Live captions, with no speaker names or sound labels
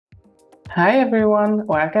Hi everyone,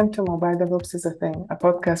 welcome to Mobile DevOps is a Thing, a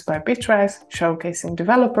podcast by Bitrise showcasing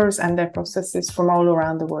developers and their processes from all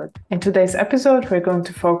around the world. In today's episode, we're going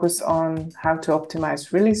to focus on how to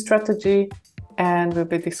optimize release strategy, and we'll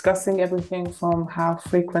be discussing everything from how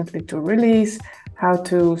frequently to release, how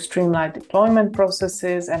to streamline deployment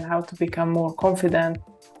processes, and how to become more confident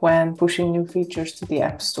when pushing new features to the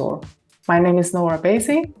App Store. My name is Nora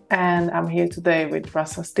Basie, and I'm here today with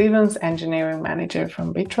Russell Stevens, Engineering Manager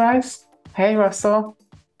from Bitrise. Hey, Russell.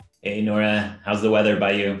 Hey Nora, how's the weather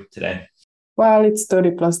by you today? Well, it's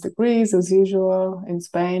 30 plus degrees as usual in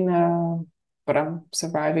Spain, but I'm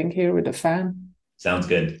surviving here with a fan. Sounds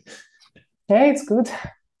good. Hey, it's good.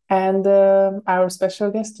 And our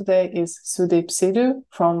special guest today is Sudeep Sidhu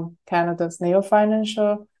from Canada's Neo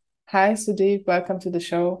Financial. Hi, Sudeep. Welcome to the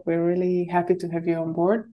show. We're really happy to have you on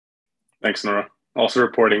board. Thanks, Nora. Also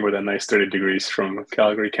reporting with a nice 30 degrees from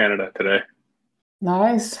Calgary, Canada today.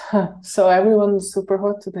 Nice. So everyone's super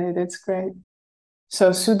hot today. That's great.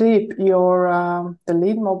 So Sudeep, you're the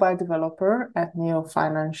lead mobile developer at Neo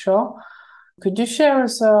Financial. Could you share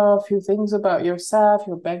us a few things about yourself,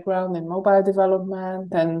 your background in mobile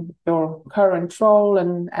development, and your current role,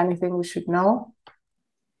 and anything we should know?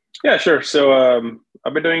 Yeah, sure. So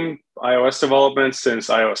I've been doing iOS development since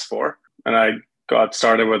iOS 4, and I got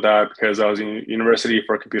started with that because I was in university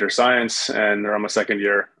for computer science, and around my second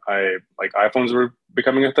year, I like iPhones were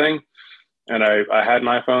becoming a thing, and I had an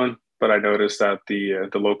iPhone, but I noticed that the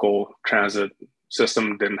local transit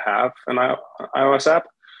system didn't have an iOS app.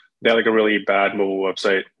 They had like a really bad mobile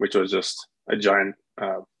website, which was just a giant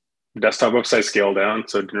desktop website scaled down,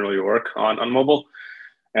 so it didn't really work on mobile.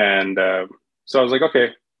 And so I was like, okay,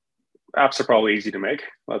 apps are probably easy to make.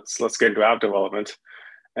 Let's get into app development.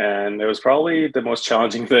 And it was probably the most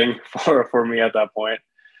challenging thing for me at that point.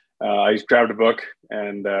 I grabbed a book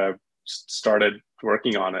and started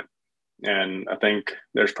working on it. And I think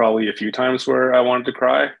there's probably a few times where I wanted to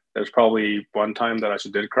cry. There's probably one time that I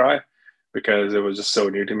actually did cry because it was just so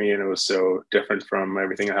new to me and it was so different from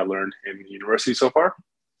everything I had learned in university so far.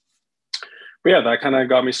 But yeah, that kind of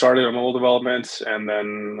got me started on mobile development. And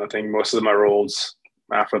then I think most of my roles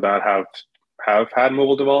after that have had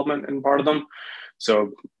mobile development in part of them.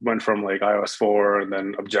 So went from like iOS 4 and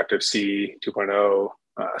then Objective C 2.0,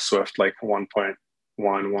 Swift like 1.1,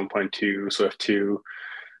 1.2, Swift 2.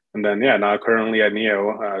 And then, yeah, now currently at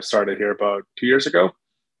Neo, started here about 2 years ago.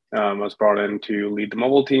 I was brought in to lead the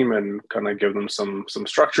mobile team and kind of give them some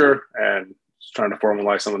structure and trying to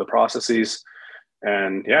formalize some of the processes.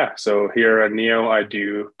 And yeah, so here at Neo, I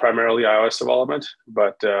do primarily iOS development,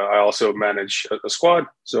 but I also manage a squad.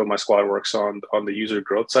 So my squad works on the user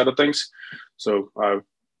growth side of things. So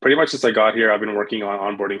pretty much since I got here, I've been working on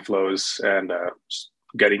onboarding flows and just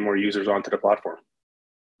getting more users onto the platform.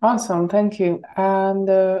 Awesome, thank you.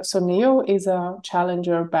 And so Neo is a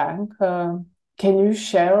challenger bank. Can you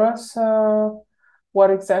share us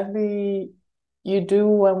what exactly you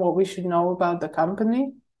do and what we should know about the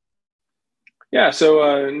company? Yeah,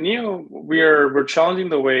 so Neo, we're challenging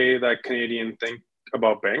the way that Canadians think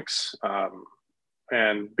about banks,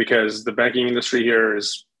 and because the banking industry here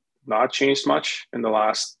has not changed much in the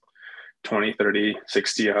last 20, 30,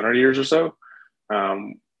 60, 100 years or so.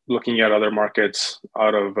 Um, Looking at other markets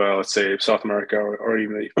out of let's say South America or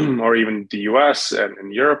even or even the US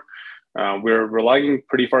and Europe, we're lagging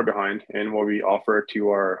pretty far behind in what we offer to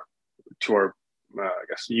our I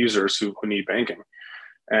guess users who need banking.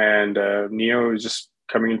 And Neo is just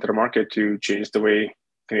coming into the market to change the way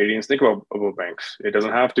Canadians think about banks. It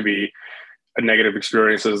doesn't have to be a negative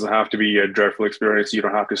experience. It doesn't have to be a dreadful experience. You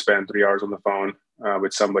don't have to spend 3 hours on the phone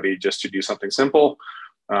with somebody just to do something simple.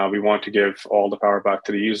 We want to give all the power back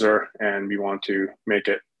to the user, and we want to make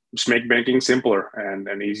banking simpler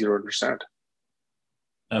and easier to understand.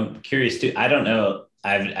 I'm curious too. I don't know.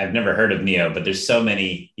 I've never heard of Neo, but there's so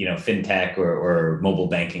many, fintech or mobile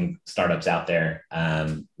banking startups out there.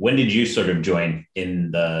 When did you sort of join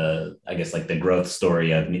in the, I guess, like the growth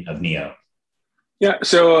story of Neo? Yeah,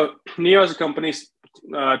 so Neo as a company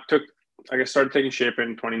started taking shape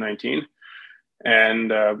in 2019,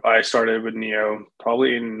 and I started with Neo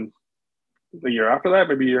probably in the year after that,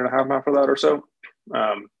 maybe a year and a half after that or so.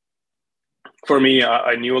 Um, for me,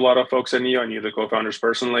 I knew a lot of folks at Neo. I knew the co-founders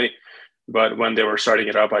personally, but when they were starting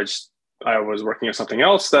it up, I was working on something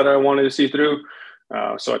else that I wanted to see through.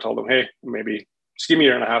 So I told them, hey, maybe just give me a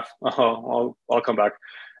year and a half. I'll come back.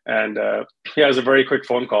 And yeah, it was a very quick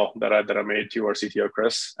phone call that I made to our CTO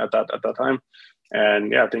Chris at that time.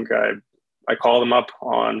 And yeah, I think I called him up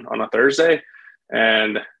on a Thursday,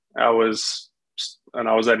 and I was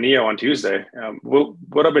I was at Neo on Tuesday.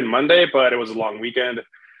 Would have been Monday, but it was a long weekend.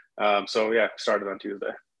 So yeah, started on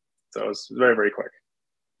Tuesday. So it was very, very quick.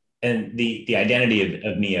 And the identity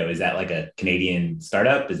of Neo, is that like a Canadian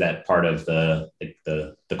startup? Is that part of the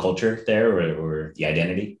culture there, or the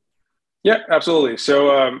identity? Yeah, absolutely.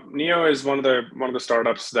 So Neo is one of the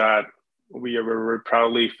startups that we're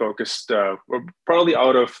proudly focused. We're probably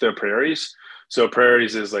out of the prairies. So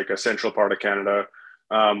prairies is like a central part of Canada,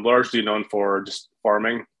 largely known for just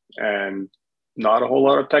farming and not a whole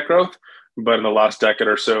lot of tech growth. But in the last decade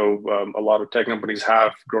or so, a lot of tech companies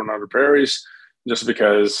have grown out of prairies just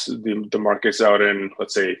because the markets out in,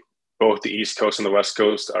 let's say, both the East Coast and the West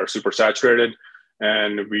Coast are super saturated.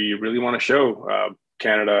 And we really want to show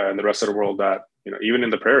Canada and the rest of the world that, even in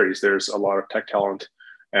the prairies, there's a lot of tech talent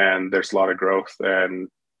and there's a lot of growth, and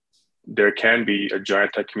there can be a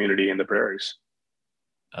giant tech community in the prairies.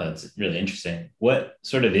 Oh, that's really interesting. What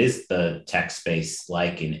sort of is the tech space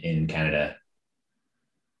like in Canada?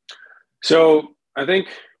 So I think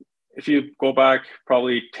if you go back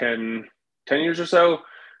probably 10 years or so,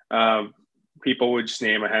 people would just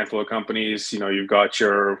name a handful of companies. You've got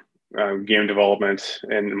your game development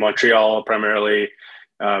in Montreal primarily.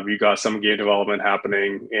 You got some game development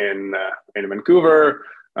happening in Vancouver.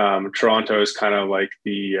 Toronto is kind of like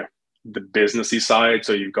the businessy side.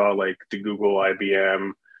 So you've got like the Google,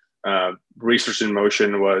 IBM. Research in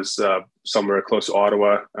Motion was somewhere close to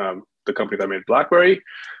Ottawa, the company that made BlackBerry.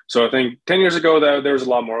 So I think 10 years ago, there was a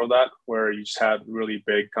lot more of that, where you just had really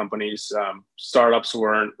big companies. Startups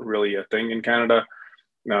weren't really a thing in Canada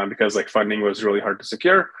because like funding was really hard to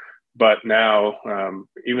secure. But now,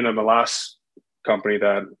 even in the last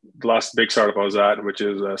big startup I was at, which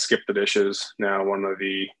is Skip the Dishes, now one of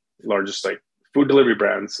the largest like food delivery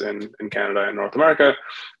brands in Canada and North America.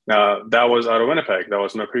 That was out of Winnipeg. That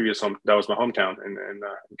was my hometown in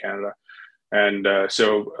Canada. And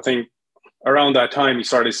so I think around that time, you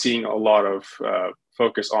started seeing a lot of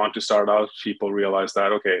focus on to startups. People realized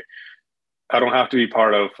that, okay, I don't have to be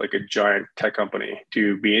part of like a giant tech company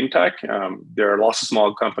to be in tech. There are lots of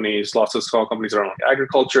small companies around like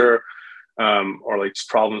agriculture, or like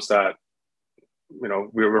problems that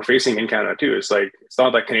we're facing in Canada too. It's like, it's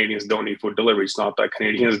not that Canadians don't need food delivery. It's not that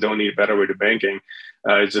Canadians don't need a better way to banking.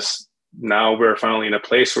 It's just now we're finally in a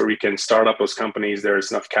place where we can start up those companies.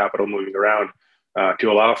 There's enough capital moving around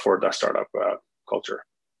to allow for that startup culture.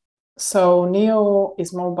 So Neo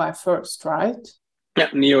is mobile first, right? Yeah,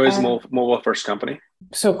 Neo is mobile first company.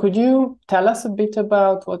 So could you tell us a bit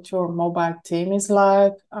about what your mobile team is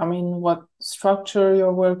like? I mean, what structure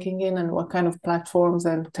you're working in and what kind of platforms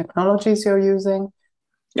and technologies you're using?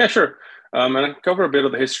 Yeah, sure. And I can cover a bit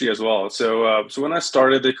of the history as well. So when I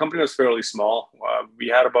started, the company was fairly small. We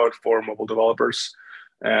had about 4 mobile developers,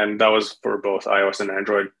 and that was for both iOS and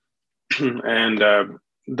Android. And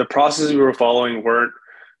the processes we were following weren't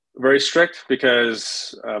very strict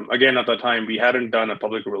because, again, at that time, we hadn't done a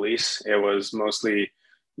public release. It was mostly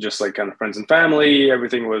just like kind of friends and family.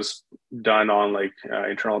 Everything was done on like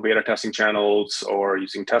internal beta testing channels or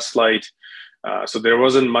using TestFlight. So there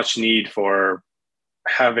wasn't much need for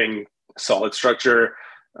having solid structure.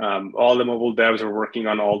 All the mobile devs were working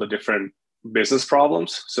on all the different business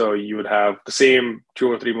problems. So you would have the same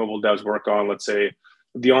 2 or 3 mobile devs work on, let's say,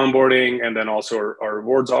 the onboarding, and then also our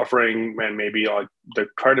rewards offering, and maybe like the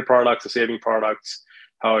credit products, the saving products,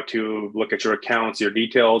 how to look at your accounts, your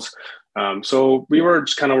details. So we were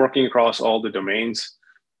just kind of working across all the domains.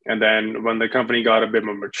 And then when the company got a bit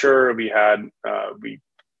more mature, we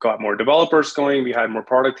got more developers going, we had more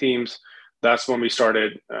product teams. That's when we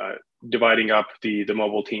started dividing up the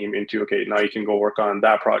mobile team into, okay, now you can go work on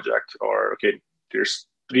that project, or okay, there's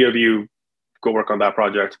 3 of you, go work on that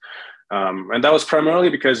project. And that was primarily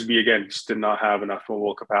because we, again, just did not have enough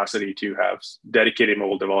mobile capacity to have dedicated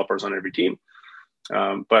mobile developers on every team.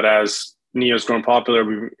 But as Neo's grown popular,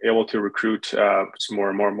 we were able to recruit some more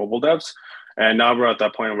and more mobile devs. And now we're at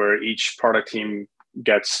that point where each product team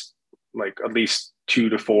gets like at least 2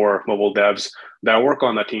 to 4 mobile devs that work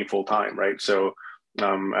on that team full time, right? So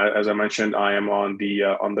as I mentioned, I am on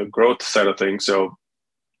the growth side of things. So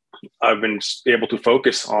I've been able to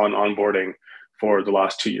focus on onboarding for the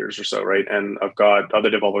last 2 years or so, right? And I've got other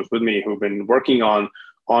developers with me who've been working on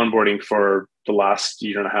onboarding for the last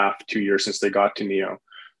 1.5 to 2 years since they got to Neo,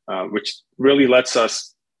 which really lets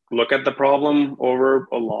us look at the problem over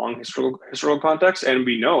a long historical context. And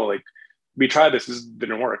we know, like, we tried this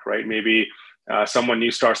didn't work, right? Maybe someone new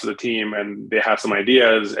starts to the team and they have some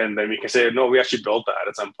ideas, and then we can say, no, we actually built that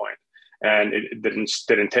at some point, and it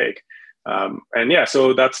didn't take. And yeah,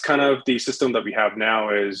 so that's kind of the system that we have now.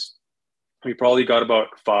 Is we probably got about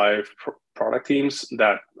 5 product teams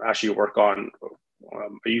that actually work on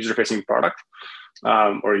a user-facing product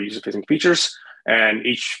or user-facing features. And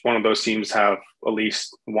each one of those teams have at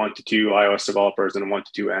least 1 to 2 iOS developers and 1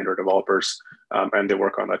 to 2 Android developers, and they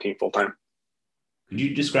work on that team full time. Could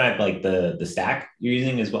you describe like the stack you're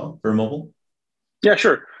using as well for mobile? Yeah,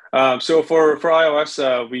 sure. So for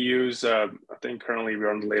iOS, we use, I think currently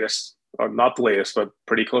we're on the latest, or not the latest, but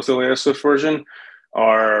pretty close to the latest Swift version.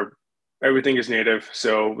 Everything is native.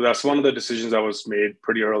 So that's one of the decisions that was made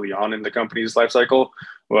pretty early on in the company's life cycle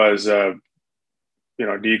was, do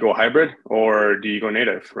you go hybrid or do you go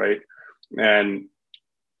native, right? And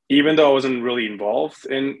even though I wasn't really involved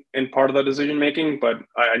in part of the decision making, but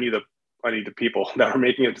I knew the people that were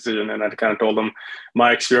making a decision, and I kind of told them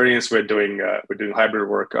my experience with doing hybrid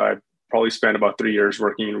work. I probably spent about 3 years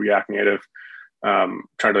working in React Native,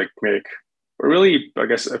 trying to make a really, I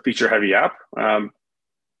guess, a feature-heavy app.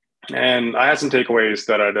 And I had some takeaways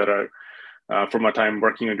that I from my time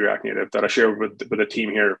working in React Native that I shared with the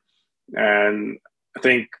team here, and I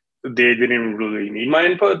think they didn't really need my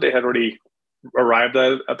input. They had already arrived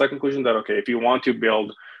at that conclusion that, okay, if you want to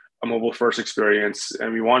build a mobile first experience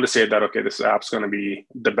and we want to say that, okay, this app's going to be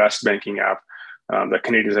the best banking app that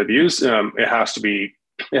Canadians have used, it has to be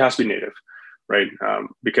native, right?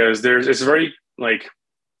 Because it's very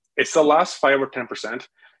it's the last 5 or 10%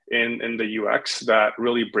 in the UX that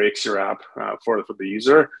really breaks your app for the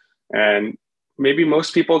user. And maybe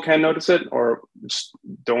most people can notice it or just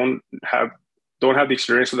don't have the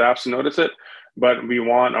experience with the apps to notice it. But we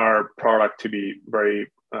want our product to be very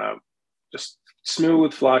just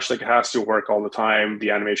smooth, flush, like it has to work all the time. The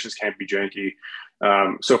animations can't be janky.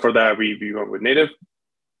 So for that, we went with native.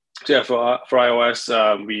 So yeah, for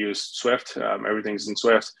iOS, we use Swift. Everything's in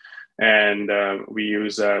Swift. And we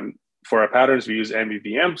use, for our patterns, we use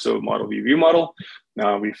MVVM, so model view model.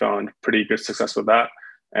 We found pretty good success with that.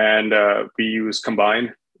 And we use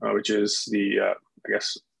Combine, which is the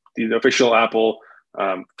official Apple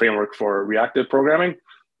framework for reactive programming.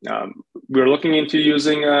 We're looking into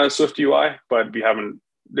using Swift UI, but we haven't.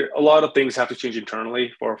 A lot of things have to change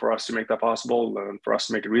internally for us to make that possible and for us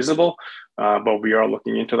to make it reasonable. But we are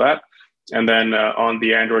looking into that. And then on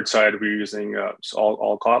the Android side, we're using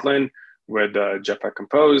all Kotlin with Jetpack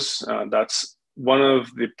Compose. That's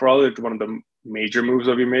probably one of the major moves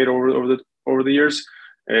that we made over the years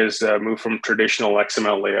is move from traditional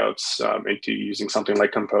XML layouts into using something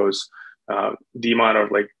like Compose. The amount of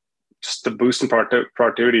just the boost in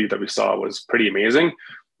productivity that we saw was pretty amazing,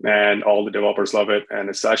 and all the developers love it. And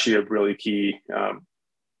it's actually a really key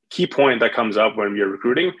point that comes up when we are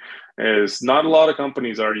recruiting is not a lot of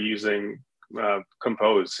companies are using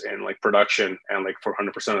Compose in production and for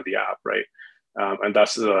 100% of the app, right? And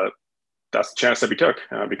that's the chance that we took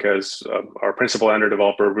because our principal Android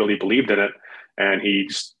developer really believed in it, and he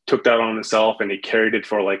just took that on himself and he carried it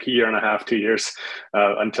for a year and a half, 2 years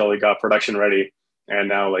until he got production ready. And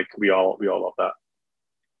now we all love that.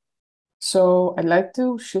 So I'd like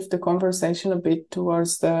to shift the conversation a bit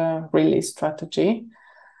towards the release strategy.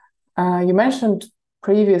 You mentioned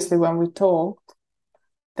previously when we talked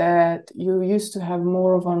that you used to have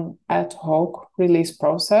more of an ad hoc release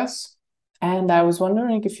process. And I was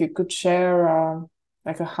wondering if you could share a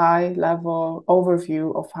high-level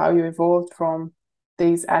overview of how you evolved from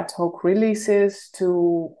these ad hoc releases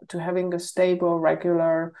to having a stable,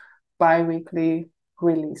 regular, bi-weekly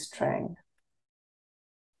release train.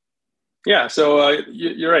 Yeah, so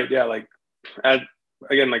you're right. Yeah,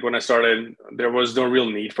 when I started, there was no real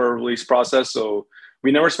need for a release process, so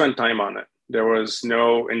we never spent time on it. There was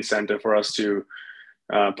no incentive for us to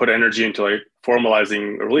put energy into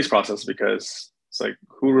formalizing a release process because it's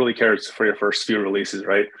who really cares for your first few releases,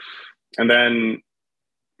 right? And then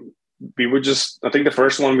we would I think the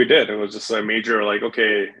first one we did, it was just a major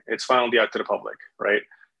okay, it's finally out to the public, right?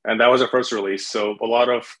 And that was our first release. So a lot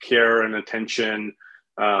of care and attention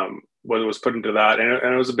was put into that.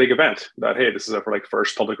 And it was a big event that, hey, this is our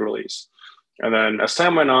first public release. And then as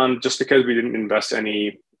time went on, just because we didn't invest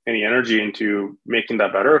any energy into making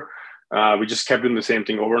that better, we just kept doing the same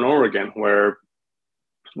thing over and over again, where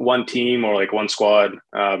one team or one squad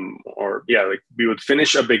we would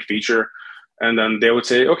finish a big feature and then they would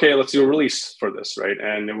say, okay, let's do a release for this, right?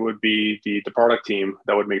 And it would be the product team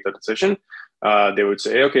that would make that decision. They would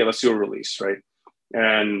say, okay, let's do a release, right?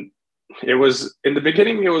 And it was, in the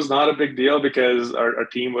beginning, it was not a big deal because our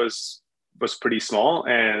team was pretty small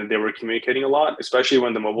and they were communicating a lot, especially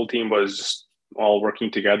when the mobile team was just all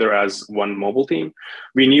working together as one mobile team.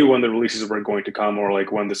 We knew when the releases were going to come or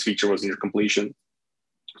when this feature was near completion.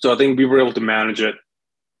 So I think we were able to manage it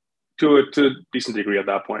to a decent degree at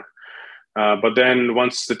that point. But then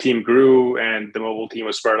once the team grew and the mobile team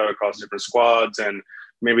was spread out across different squads and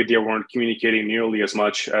maybe they weren't communicating nearly as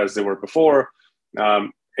much as they were before,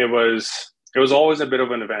 it was it was always a bit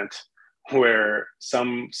of an event where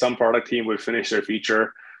some product team would finish their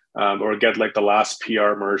feature or get like the last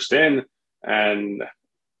PR merged in, and it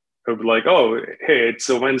would be like, oh, hey, it's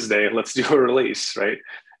a Wednesday, let's do a release, right?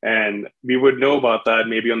 And we would know about that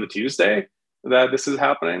maybe on the Tuesday that this is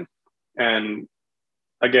happening. And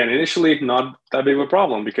again, initially not that big of a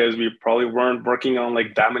problem because we probably weren't working on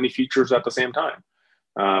like that many features at the same time.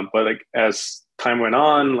 But like as time went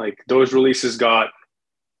on, like those releases got,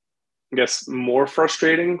 I guess, more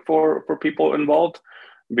frustrating for people involved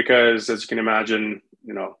because, as you can imagine,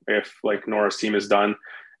 if like Nora's team is done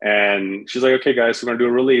and she's like, okay, guys, we're going to do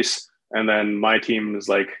a release. And then my team is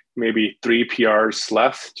like maybe 3 PRs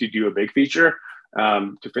left to do a big feature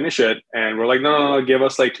to finish it. And we're like, no, give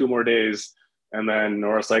us like 2 more days. And then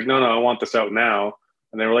Nora's like, no, I want this out now.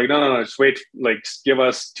 And they were like, no, just wait, like just give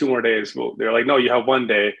us 2 more days. Well, they're like, no, you have 1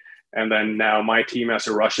 day. And then now my team has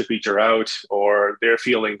to rush the feature out, or they're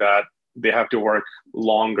feeling that they have to work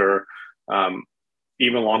longer,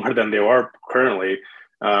 even longer than they are currently,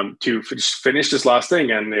 to finish this last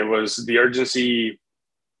thing. And it was the urgency,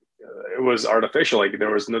 it was artificial. Like there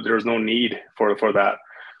was no need for that.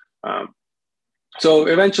 So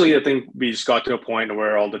eventually I think we just got to a point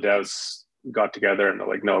where all the devs got together and they're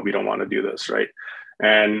like, no, we don't want to do this, right?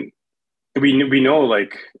 And we know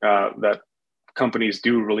like that companies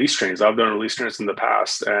do release trains. I've done release trains in the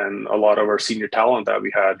past, and a lot of our senior talent that we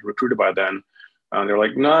had recruited by then, they're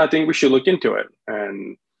like, no, I think we should look into it.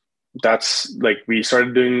 And that's like, we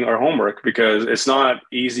started doing our homework because it's not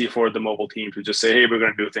easy for the mobile team to just say, hey, we're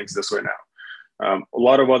going to do things this way now. A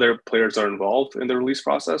lot of other players are involved in the release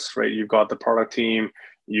process, right? You've got the product team,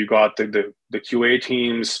 you got the QA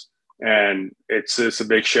teams, and it's a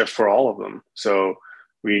big shift for all of them. So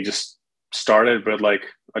we just started with like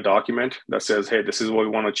a document that says, hey, this is what we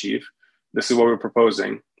want to achieve. This is what we're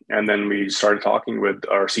proposing. And then we started talking with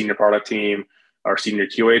our senior product team, our senior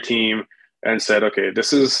QA team, and said, okay,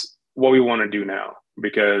 this is what we want to do now.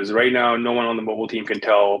 Because right now, no one on the mobile team can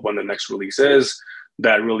tell when the next release is.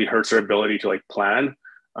 That really hurts their ability to like plan.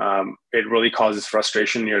 It really causes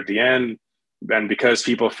frustration near the end. And because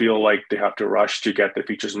people feel like they have to rush to get the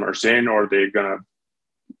features merged in, or they're going to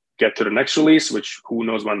get to the next release, which who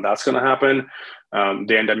knows when that's going to happen.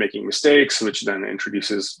 They end up making mistakes, which then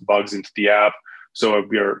introduces bugs into the app. So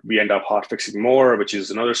we end up hot fixing more, which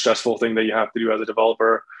is another stressful thing that you have to do as a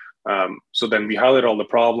developer. So then we highlight all the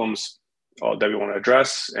problems that we want to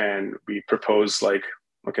address, and we propose like,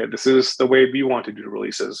 okay, this is the way we want to do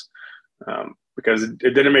releases. Because it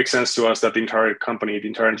didn't make sense to us that the entire company, the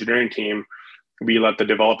entire engineering team, we let the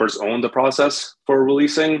developers own the process for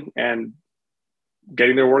releasing and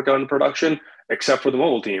getting their work out in production, except for the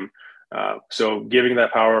mobile team. So giving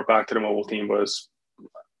that power back to the mobile team was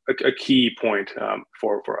a key point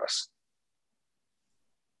for us.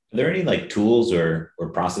 Are there any like tools or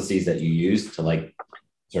processes that you use to like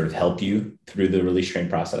sort of help you through the release train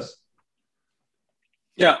process?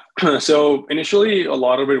 Yeah. So initially, a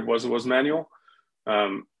lot of it was manual.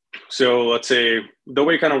 So let's say the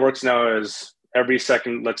way it kind of works now is every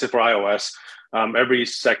second, let's say for iOS, every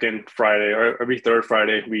second Friday or every third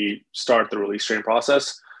Friday, we start the release train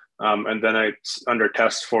process. And then it's under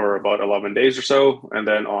test for about 11 days or so. And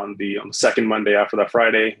then on the second Monday after that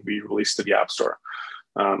Friday, we release to the App Store.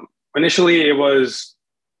 Initially, it was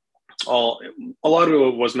a lot of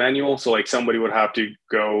it was manual. So like somebody would have to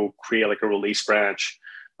go create like a release branch,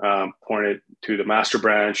 point it to the master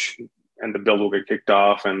branch, and the build will get kicked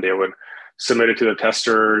off, and they would submit it to the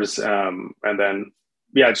testers. And then,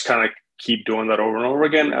 just kind of keep doing that over and over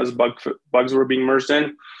again as bugs were being merged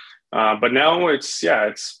in. But now it's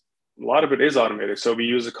a lot of it is automated. So we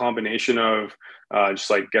use a combination of just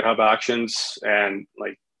like GitHub Actions, and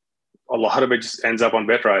like a lot of it just ends up on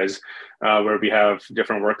Bitrise, where we have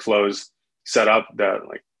different workflows set up that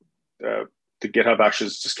like the GitHub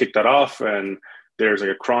Actions just kick that off, and there's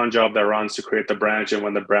like a cron job that runs to create the branch. And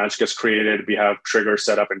when the branch gets created, we have triggers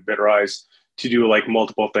set up in Bitrise to do like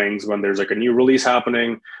multiple things when there's like a new release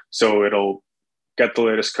happening. So it'll get the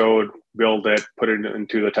latest code, build it, put it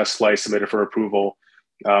into the test slice, submit it for approval.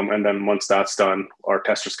 And then once that's done, our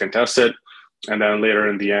testers can test it. And then later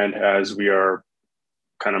in the end, as we are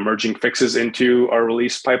kind of merging fixes into our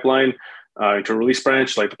release pipeline, into a release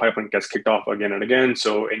branch, like the pipeline gets kicked off again and again.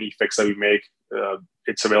 So any fix that we make,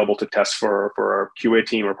 it's available to test for our QA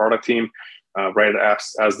team or product team right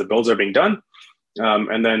as the builds are being done.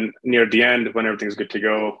 And then near the end, when everything's good to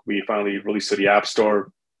go, we finally release to the App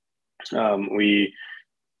Store. We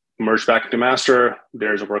merge back into master.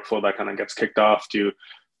 There's a workflow that kind of gets kicked off to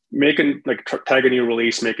tag a new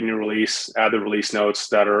release, make a new release, add the release notes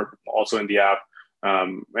that are also in the app.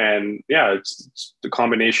 And yeah, it's the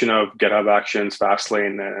combination of GitHub Actions,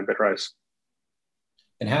 Fastlane, and Bitrise.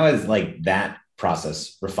 And how is like that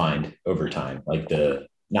process refined over time? Like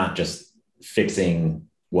not just fixing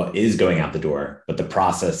what is going out the door, but the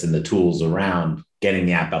process and the tools around getting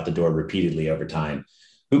the app out the door repeatedly over time.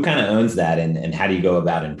 Who kind of owns that, and how do you go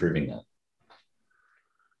about improving that?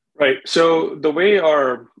 Right. So the way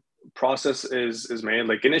our process is made,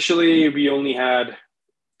 like initially we only had,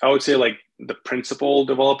 I would say like the principal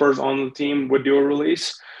developers on the team would do a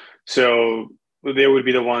release. So they would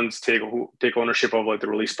be the ones take ownership of like the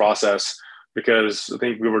release process, because I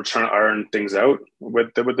think we were trying to iron things out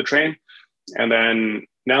with the train. And then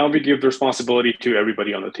now we give the responsibility to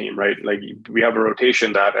everybody on the team, right? Like we have a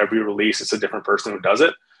rotation that every release it's a different person who does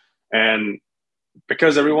it. And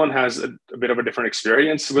because everyone has a bit of a different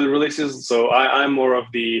experience with releases, so I'm more of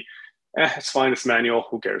the, it's fine, it's manual,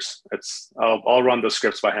 who cares? I'll run those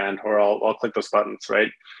scripts by hand, or I'll click those buttons,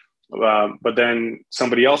 right? But then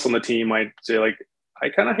somebody else on the team might say like, I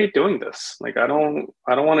kind of hate doing this. Like I don't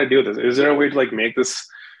want to do this. Is there a way to like make this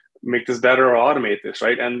better or automate this,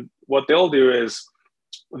 right? And what they'll do is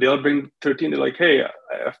they'll bring 13. They're like, hey,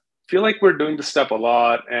 I feel like we're doing this step a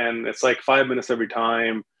lot, and it's like 5 minutes every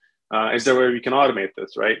time. Is there a way we can automate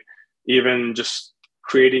this, right? Even just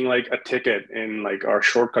creating like a ticket in like our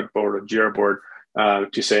shortcut board or Jira board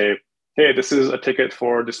to say, hey, this is a ticket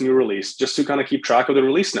for this new release, just to kind of keep track of the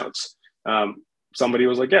release notes. Somebody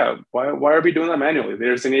was like, yeah, why are we doing that manually?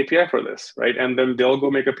 There's an API for this, right? And then they'll go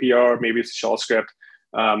make a PR, maybe it's a shell script,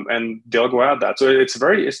 and they'll go add that. So it's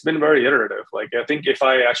been very iterative. Like I think if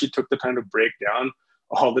I actually took the time to break down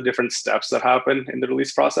all the different steps that happen in the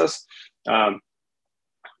release process,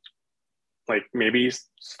 like maybe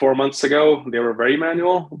 4 months ago, they were very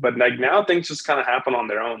manual, but like now things just kind of happen on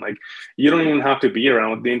their own. Like you don't even have to be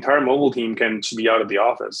around. The entire mobile team can be out of the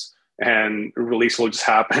office, and release will just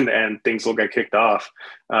happen and things will get kicked off.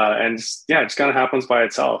 And yeah, it just kind of happens by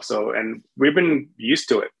itself. So, and we've been used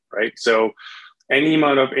to it, right? So any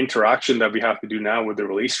amount of interaction that we have to do now with the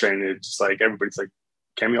release train, it's just like, everybody's like,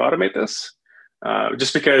 can we automate this?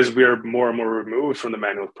 Just because we're more and more removed from the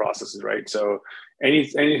manual processes, right? So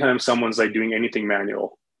anytime someone's like doing anything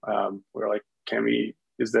manual, we're like,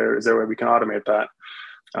 is there a way we can automate that?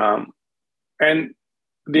 And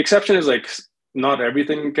the exception is like, not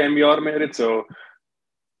everything can be automated. So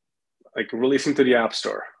like releasing to the App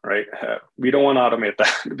Store, right? We don't want to automate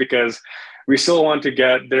that because we still want to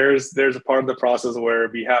there's a part of the process where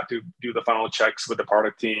we have to do the final checks with the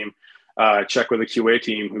product team, check with the QA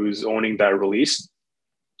team who's owning that release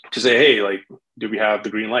to say, hey, like, do we have the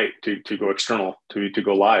green light to go external, to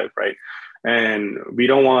go live, right? And we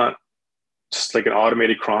don't want just like an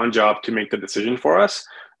automated cron job to make the decision for us.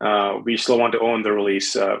 We still want to own the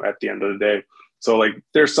release at the end of the day. So like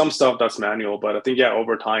there's some stuff that's manual, but I think, yeah,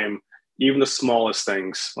 over time, even the smallest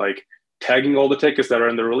things like tagging all the tickets that are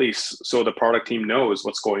in the release so the product team knows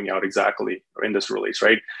what's going out exactly in this release,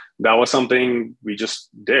 right? That was something we just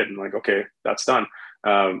did. Like, okay, that's done.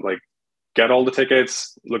 Like get all the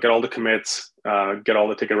tickets, look at all the commits, get all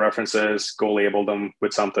the ticket references, go label them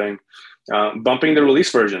with something. Bumping the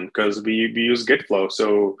release version, because we use Git flow.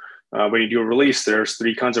 So when you do a release, there's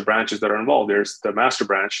 3 kinds of branches that are involved. There's the master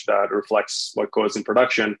branch that reflects what goes in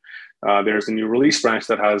production. There's the new release branch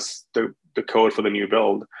that has the code for the new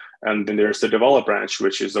build. And then there's the develop branch,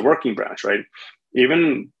 which is the working branch, right?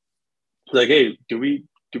 Even like, hey, do we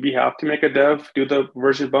have to make a dev do the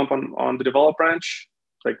version bump on the develop branch?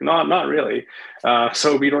 Like, not really.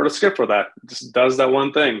 So we wrote a script for that. It just does that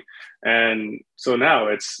one thing. And so now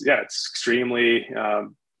it's extremely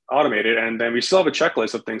automated. And then we still have a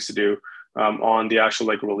checklist of things to do on the actual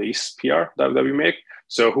like release PR that we make.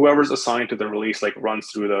 So whoever's assigned to the release like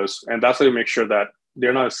runs through those. And that's how we make sure that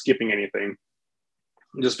they're not skipping anything.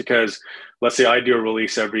 Just because, let's say I do a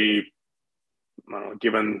release every, I don't know,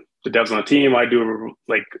 given the devs on the team, I do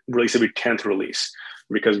like release every 10th release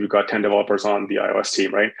because we've got 10 developers on the iOS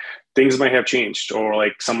team, right? Things might have changed, or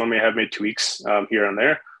like someone may have made tweaks here and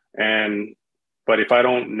there. But if I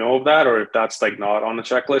don't know of that, or if that's like not on the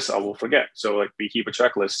checklist, I will forget. So like we keep a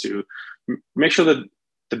checklist to make sure that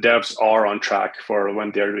the devs are on track for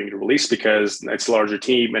when they're doing the release, because it's a larger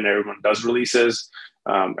team and everyone does releases.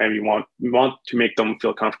 And we want to make them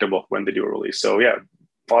feel comfortable when they do a release. So yeah,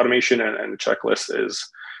 automation and checklist is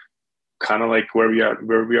kind of like where we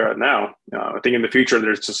are at now. I think in the future,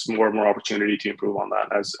 there's just more and more opportunity to improve on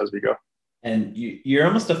that as we go. And you're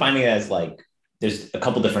almost defining it as like, there's a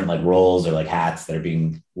couple different like roles or like hats that are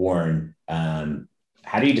being worn.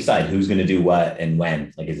 How do you decide who's going to do what and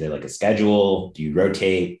when? Like, is there like a schedule? Do you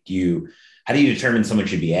rotate? How do you determine someone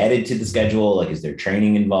should be added to the schedule? Like, is there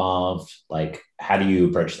training involved? Like, how do you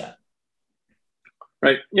approach that?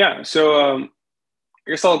 Right. Yeah. So I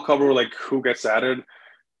guess I'll cover like who gets added. I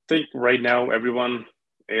think right now everyone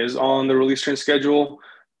is on the release train schedule.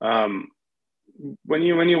 Um, when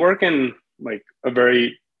you work in like a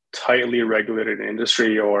very tightly regulated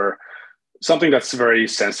industry or something that's very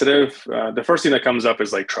sensitive, the first thing that comes up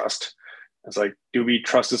is like trust. It's like, do we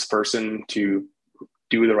trust this person to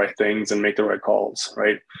do the right things and make the right calls,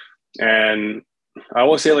 right? And I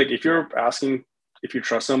always say, like, if you're asking if you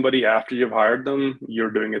trust somebody after you've hired them,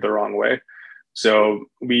 you're doing it the wrong way. So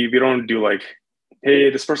we don't do like, hey,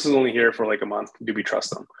 this person's only here for like a month. Do we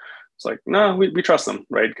trust them? It's like, no, we trust them,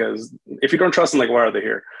 right? Because if you don't trust them, like, why are they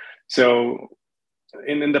here? So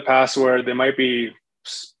in the past, where they might be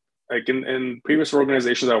like in previous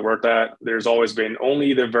organizations I worked at, there's always been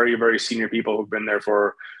only the very, very senior people who've been there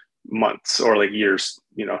for months or like years,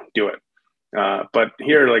 do it. But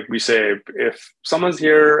here, like we say, if someone's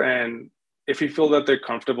here and if you feel that they're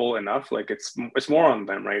comfortable enough, like it's more on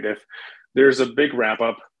them, right? If there's a big ramp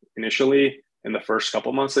up initially in the first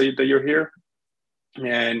couple months that you're here,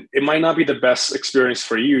 and it might not be the best experience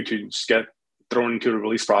for you to just get thrown into the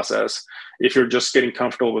release process if you're just getting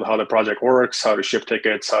comfortable with how the project works, how to ship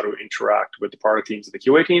tickets, how to interact with the product teams and the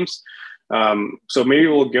QA teams. So maybe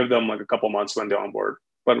we'll give them like a couple months when they're on board.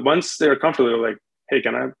 But once they're comfortable, they're like, hey,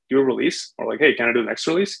 can I do a release? Or like, hey, can I do the next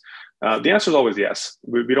release? The answer is always yes.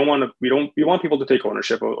 We want people to take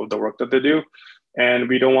ownership of the work that they do. And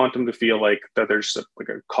we don't want them to feel like that there's like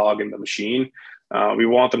a cog in the machine. We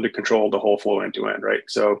want them to control the whole flow end to end, right?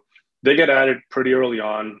 So they get added pretty early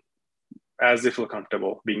on as they feel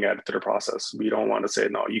comfortable being added to the process. We don't want to say,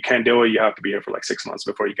 no, you can't do it. You have to be here for like 6 months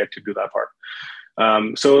before you get to do that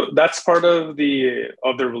part. So that's part of the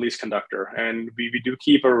release conductor. And we do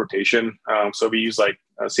keep a rotation. So we use like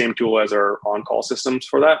same tool as our on-call systems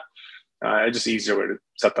for that. It's just easier way to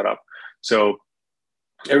set that up. So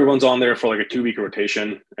everyone's on there for like a 2-week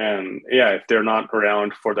rotation. And yeah, if they're not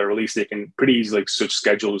around for the release, they can pretty easily like switch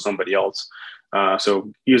schedule to somebody else.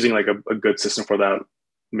 So using like a good system for that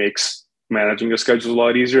makes managing the schedule a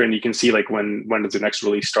lot easier. And you can see like when does the next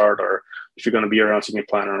release start, or if you're going to be around, so you can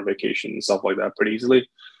plan on vacation and stuff like that pretty easily.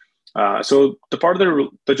 So the part of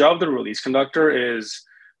the job of the release conductor is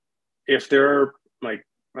if there are like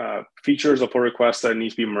features or pull requests that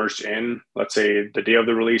need to be merged in, let's say the day of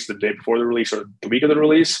the release, the day before the release, or the week of the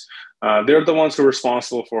release, they're the ones who are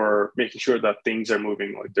responsible for making sure that things are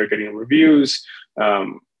moving, like they're getting reviews.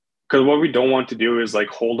 Because what we don't want to do is like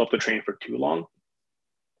hold up the train for too long.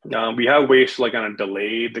 We have ways to like kind of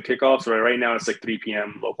delay the kickoffs. Right now it's like 3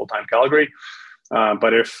 p.m. local time Calgary.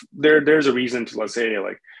 But if there's a reason to, let's say,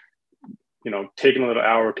 like, take another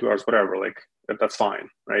hour, 2 hours, whatever, like that's fine,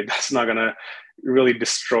 right? That's not gonna really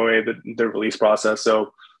destroy the release process.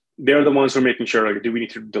 So they're the ones who are making sure, like, do we need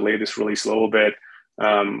to delay this release a little bit?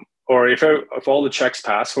 Or if all the checks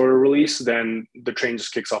pass for a release, then the train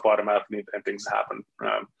just kicks off automatically and things happen.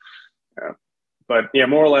 But yeah,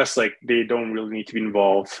 more or less, like they don't really need to be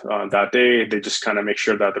involved that day. They just kind of make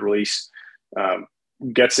sure that the release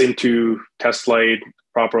gets into test flight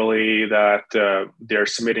properly, that they're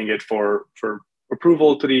submitting it for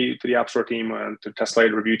approval to the App Store team and to test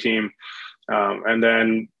flight review team. And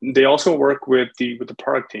then they also work with the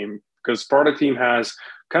product team, because product team has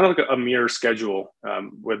kind of like a mirror schedule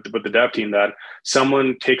with the dev team, that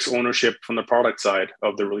someone takes ownership from the product side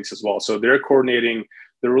of the release as well. So they're coordinating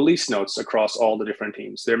the release notes across all the different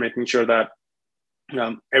teams. They're making sure that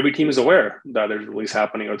every team is aware that there's a release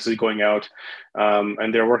happening or this is going out.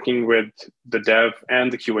 And they're working with the dev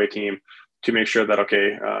and the QA team to make sure that,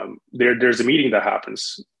 okay, there's a meeting that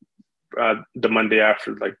happens the Monday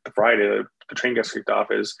after, like the Friday, the train gets kicked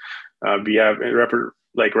off, is we have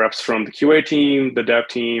reps from the QA team, the dev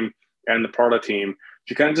team, and the product team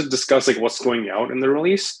to kind of just discuss like what's going out in the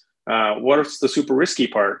release. What's the super risky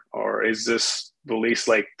part? Or is this release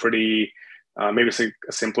like pretty, maybe it's like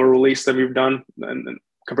a simpler release that we've done and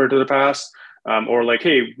compared to the past? Or like,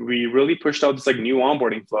 hey, we really pushed out this like new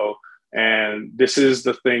onboarding flow, and this is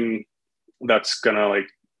the thing that's gonna like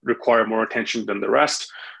require more attention than the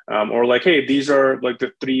rest. Or like, hey, these are like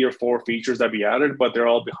the 3 or 4 features that we added, but they're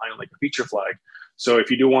all behind like a feature flag. So if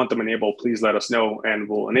you do want them enabled, please let us know and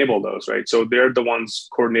we'll enable those, right? So they're the ones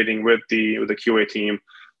coordinating with the QA team.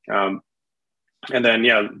 And then,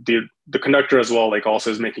 yeah, the conductor as well, like also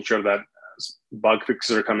is making sure that bug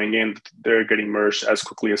fixes are coming in, they're getting merged as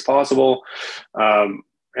quickly as possible.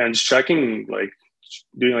 And checking, like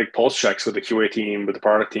doing like pulse checks with the QA team, with the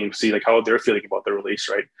product team, to see like how they're feeling about the release,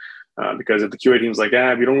 right? Because if the QA team is like,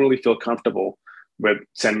 we don't really feel comfortable with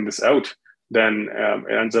sending this out, then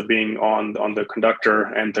it ends up being on the conductor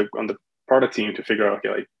and on the product team to figure out, okay,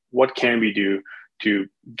 like, what can we do to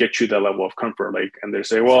get you that level of comfort? Like, and they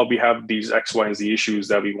say, well, we have these X, Y, and Z issues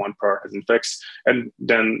that we want prioritized fixed. And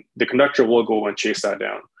then the conductor will go and chase that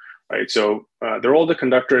down, right? So the role of the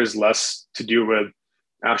conductor is less to do with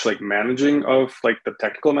actually like managing of like the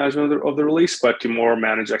technical management of the release, but to more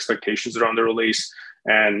manage expectations around the release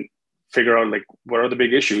and figure out like what are the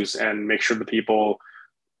big issues and make sure the people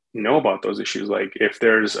know about those issues. Like if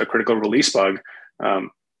there's a critical release bug,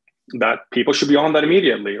 that people should be on that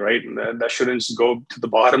immediately, right? That shouldn't just go to the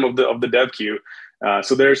bottom of the dev queue.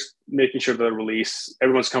 So there's making sure the release,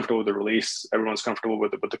 everyone's comfortable with the release, everyone's comfortable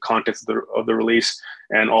with the contents of the release,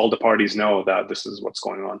 and all the parties know that this is what's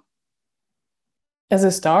going on. As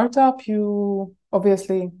a startup, you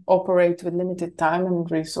obviously operate with limited time and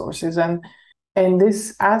resources. And in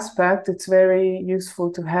this aspect, it's very useful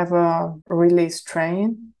to have a release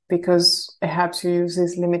train because it helps you use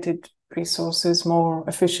these limited resources more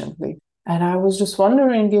efficiently. And I was just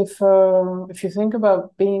wondering if you think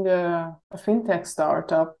about being a fintech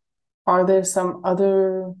startup, are there some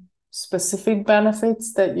other specific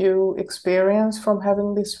benefits that you experience from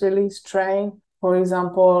having this release train? For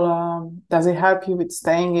example, does it help you with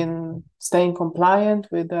staying compliant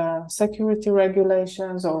with security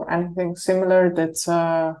regulations or anything similar that's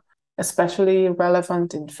especially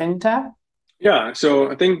relevant in fintech? Yeah,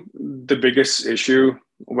 so I think the biggest issue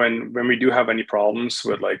when we do have any problems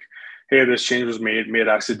with like, hey, this change was made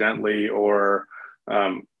accidentally, or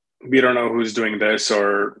we don't know who's doing this,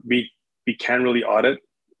 or we can't really audit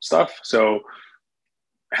stuff. So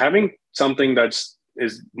having something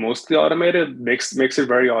is mostly automated makes it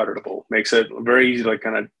very auditable, makes it very easy to like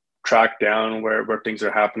kind of track down where things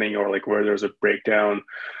are happening or like where there's a breakdown.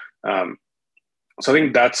 So I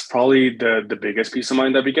think that's probably the biggest peace of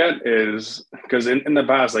mind that we get, is because in the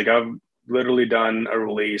past, like I've literally done a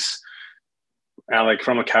release like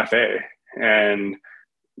from a cafe and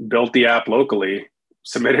built the app locally,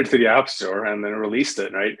 submitted to the app store, and then released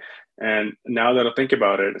it, right? And now that I think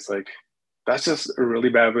about it, it's like, that's just a really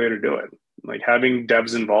bad way to do it. Like having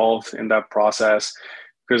devs involved in that process,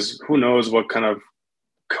 because who knows what kind of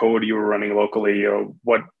code you were running locally, or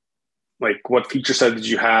what feature set did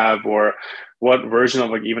you have, or what version of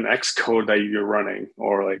like even Xcode that you're running,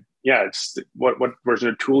 or like, yeah, it's what version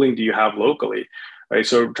of tooling do you have locally, right?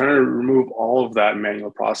 So trying to remove all of that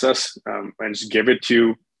manual process and just give it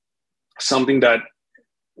to something that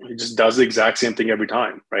just does the exact same thing every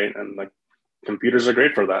time, right? And like computers are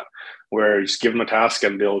great for that, where you just give them a task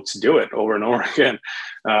and they'll just do it over and over again,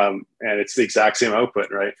 and it's the exact same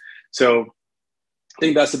output, right? So I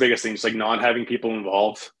think that's the biggest thing, just like not having people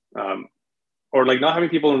involved. Or like not having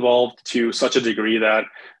people involved to such a degree that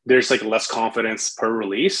there's like less confidence per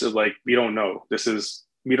release of like, we don't know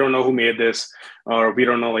who made this, or we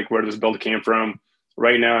don't know like where this build came from.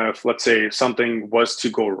 Right now, if let's say something was to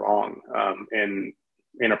go wrong in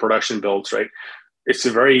a production build, right, it's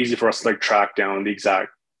very easy for us to like track down the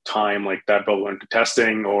exact time like that build went to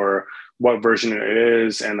testing or what version it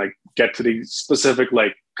is, and like get to the specific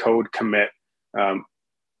like code commit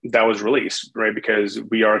that was released, right? Because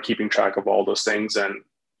we are keeping track of all those things, and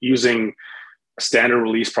using a standard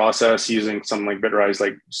release process, using something like Bitrise,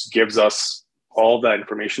 like just gives us all that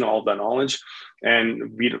information, all that knowledge.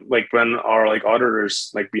 And we like when our like auditors,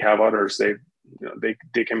 like we have auditors, they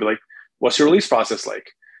can be like, what's your release process like?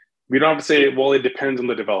 We don't have to say, well, it depends on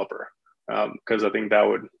the developer, because I think they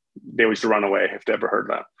would just run away if they ever heard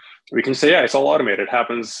that. We can say, yeah, it's all automated. It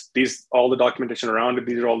happens. All the documentation around it.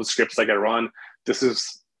 These are all the scripts that get run.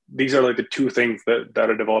 These are like the two things that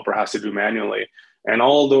a developer has to do manually, and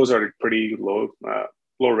all of those are pretty low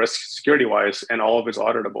risk security wise, and all of it's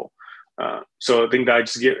auditable. So I think that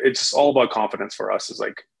it's just all about confidence for us. Is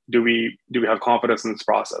like, do we have confidence in this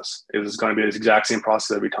process? Is it going to be the exact same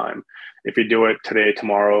process every time? If you do it today,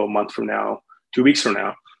 tomorrow, a month from now, 2 weeks from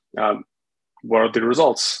now, what are the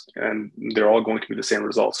results? And they're all going to be the same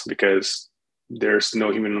results because there's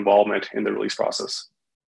no human involvement in the release process.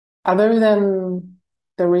 Other than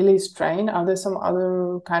the release train, are there some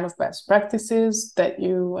other kind of best practices that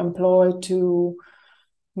you employ to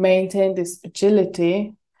maintain this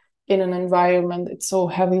agility in an environment that's so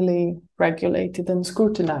heavily regulated and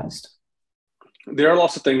scrutinized? There are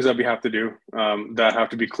lots of things that we have to do that have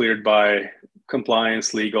to be cleared by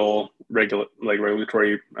compliance, legal,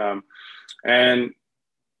 regulatory, and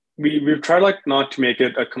we've tried like not to make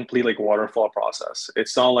it a complete like waterfall process.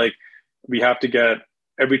 It's not like we have to get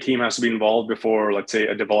every team has to be involved before, let's say,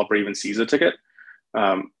 a developer even sees a ticket.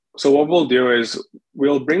 So what we'll do is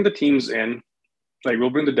we'll bring the teams in, like we'll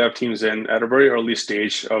bring the dev teams in at a very early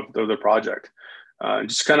stage of the project.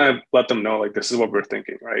 Just kind of let them know, like, this is what we're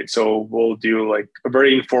thinking, right? So we'll do like a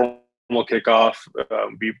very informal formal kickoff.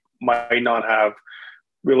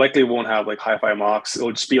 We likely won't have like hi-fi mocks.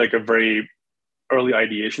 It'll just be like a very early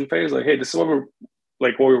ideation phase. Like, hey, this is what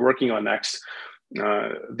we're working on next.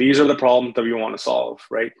 These are the problems that we want to solve,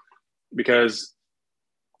 right? Because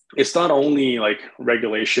it's not only like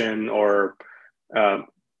regulation or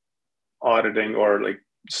auditing or like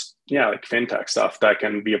fintech stuff that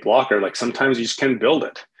can be a blocker. Like sometimes you just can't build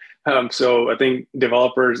it. So I think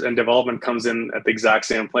developers and development comes in at the exact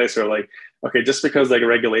same place where like, okay, just because like a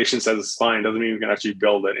regulation says it's fine doesn't mean we can actually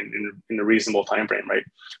build it in a reasonable time frame, right?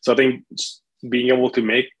 So I think being able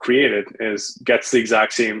to create it it's the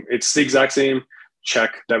exact same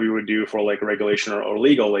check that we would do for like regulation or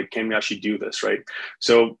legal. Like, can we actually do this, right?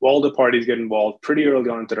 So all the parties get involved pretty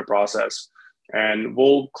early on into the process, and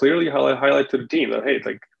we'll clearly highlight to the team that, hey,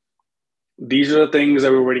 like, these are the things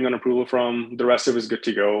that we're waiting on approval from. The rest of it is good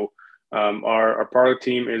to go. Our product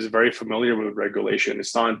team is very familiar with regulation.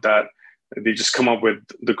 It's not that they just come up with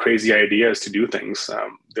the crazy ideas to do things.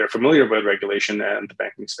 They're familiar with regulation and the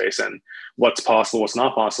banking space and what's possible, what's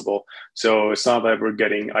not possible. So it's not that we're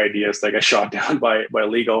getting ideas that get shot down by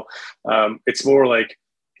legal. It's more like,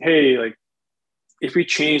 hey, like, if we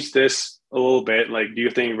change this a little bit, like, do you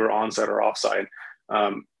think we're onside or offside?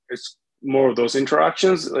 It's more of those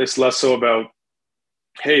interactions. It's less so about,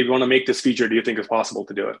 hey, we want to make this feature. Do you think it's possible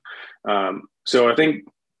to do it? So I think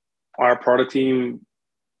our product team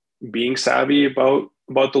being savvy about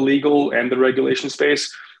the legal and the regulation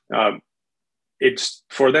space, it's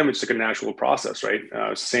for them, it's like a natural process, right?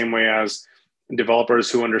 Same way as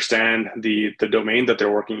developers who understand the domain that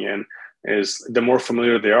they're working in, is the more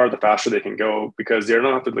familiar they are, the faster they can go, because they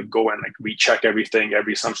don't have to like go and like recheck everything,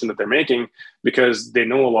 every assumption that they're making, because they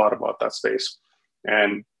know a lot about that space.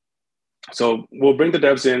 And so we'll bring the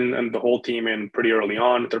devs in and the whole team in pretty early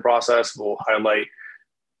on in the process. We'll highlight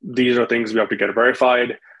these are things we have to get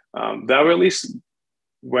verified. That way, at least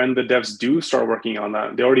when the devs do start working on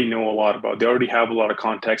that, they already know a lot about, they already have a lot of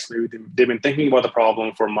context. Maybe they've been thinking about the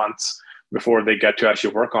problem for months before they get to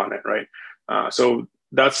actually work on it, right? So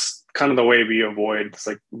that's kind of the way we avoid this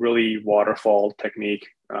like really waterfall technique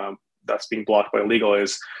that's being blocked by legal.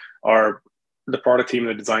 Is the product team and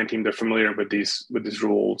the design team, they're familiar with these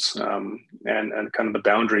rules and kind of the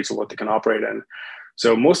boundaries of what they can operate in.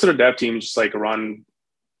 So most of the dev teams just like run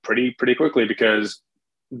pretty quickly, because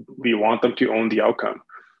we want them to own the outcome,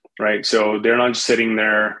 right? So they're not just sitting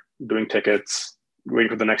there doing tickets, waiting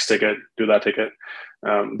for the next ticket, do that ticket.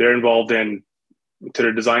 They're involved in to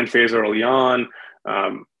the design phase early on.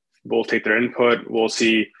 We'll take their input. We'll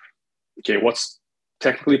see, okay, what's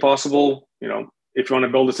technically possible. You know, if you want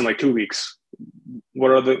to build this in like 2 weeks,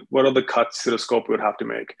 what are the cuts to the scope we would have to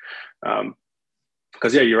make?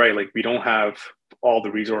 Because yeah, you're right. Like, we don't have all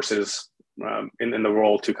the resources in the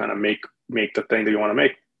world to kind of make the thing that you want to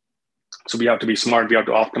make. So we have to be smart. We have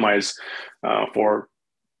to optimize for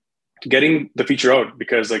getting the feature out,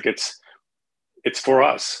 because like it's for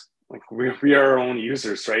us. Like, we are our own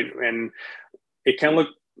users, right? And it can look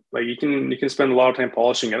like you can spend a lot of time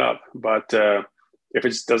polishing it up, but if it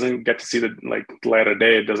just doesn't get to see the light of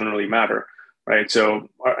day, it doesn't really matter, right? So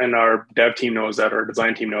our dev team knows that, our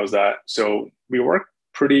design team knows that. So we work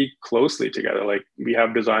pretty closely together. Like, we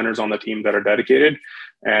have designers on the team that are dedicated,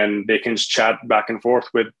 and they can just chat back and forth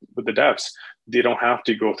with the devs. They don't have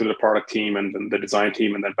to go through the product team and then the design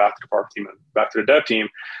team and then back to the product team and back to the dev team.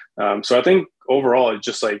 So I think overall, it's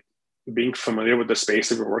just like being familiar with the space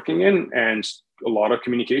that we're working in, and a lot of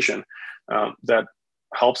communication that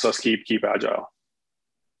helps us keep agile.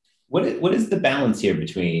 What is the balance here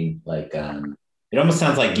between like, it almost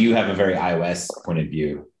sounds like you have a very iOS point of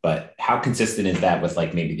view, but how consistent is that with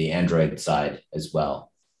like maybe the Android side as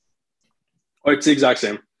well? Oh, it's the exact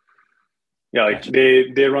same. Yeah, like gotcha.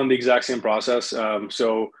 They run the exact same process.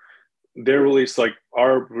 So their release, like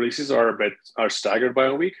our releases are staggered by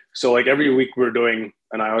a week. So like every week we're doing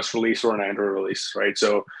an iOS release or an Android release, right?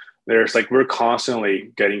 So there's like, we're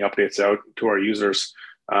constantly getting updates out to our users.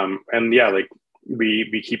 And yeah, like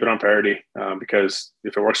we keep it on priority because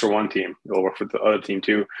if it works for one team, it'll work for the other team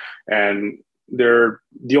too. And the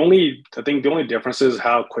only difference is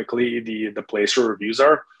how quickly the Play Store reviews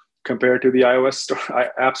are compared to the iOS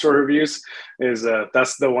App Store reviews. Is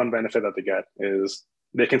that's the one benefit that they get, is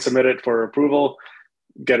they can submit it for approval,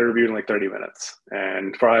 get it reviewed in like 30 minutes.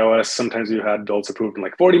 And for iOS, sometimes you had builds approved in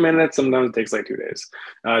like 40 minutes. Sometimes it takes like 2 days.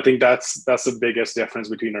 I think that's the biggest difference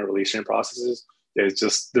between our releasing processes, is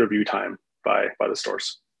just the review time by the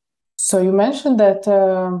stores. So you mentioned that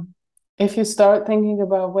if you start thinking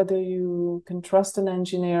about whether you can trust an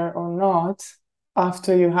engineer or not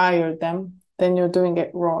after you hire them, then you're doing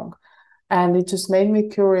it wrong. And it just made me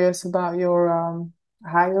curious about your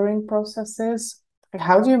hiring processes?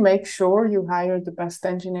 How do you make sure you hire the best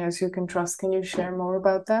engineers you can trust? Can you share more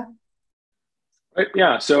about that? Right.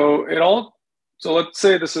 Yeah. So let's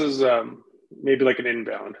say this is maybe like an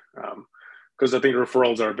inbound, because I think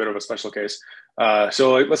referrals are a bit of a special case.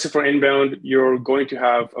 So let's say for inbound, you're going to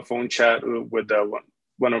have a phone chat with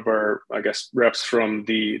one of our, I guess, reps from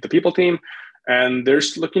the people team, and they're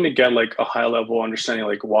just looking to get like a high level understanding,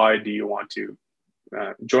 like why do you want to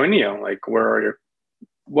join Neo? Like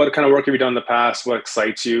what kind of work have you done in the past? What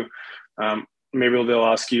excites you? Maybe they'll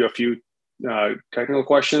ask you a few technical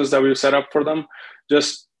questions that we've set up for them,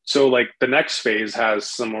 just so like the next phase has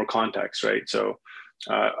some more context, right? So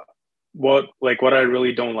uh, what I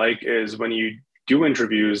really don't like is when you do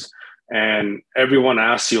interviews and everyone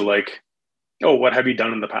asks you like, oh, what have you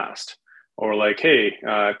done in the past? Or like, hey,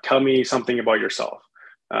 tell me something about yourself.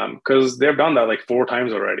 Because they've done that like 4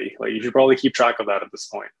 times already. Like you should probably keep track of that at this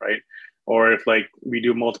point, right? Or if like we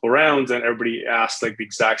do multiple rounds and everybody asks like the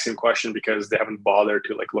exact same question because they haven't bothered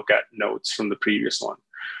to like look at notes from the previous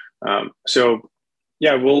one. So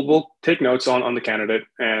yeah, we'll take notes on the candidate,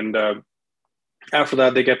 and after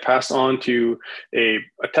that they get passed on to a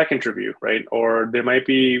tech interview, right? Or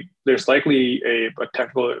there's likely a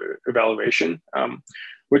technical evaluation,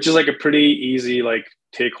 which is like a pretty easy like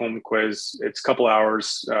take home quiz. It's a couple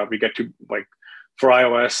hours. We get to like, for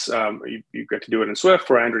iOS, you get to do it in Swift.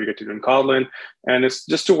 For Android, you get to do it in Kotlin, and it's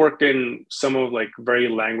just to work in some of like very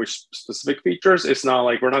language specific features. It's not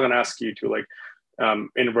like, we're not going to ask you to like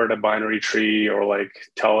invert a binary tree or like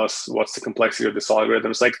tell us what's the complexity of this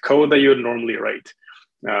algorithm. It's like code that you would normally write.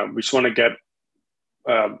 We just want to get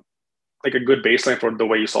like a good baseline for the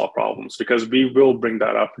way you solve problems, because we will bring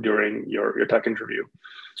that up during your tech interview.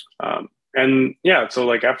 And yeah, so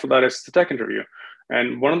like after that, it's the tech interview.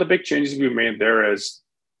 And one of the big changes we made there is,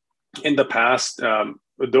 in the past,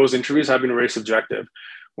 those interviews have been very subjective,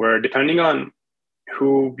 where depending on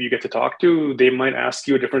who you get to talk to, they might ask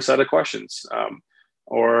you a different set of questions.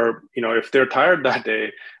 Or if they're tired that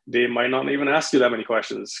day, they might not even ask you that many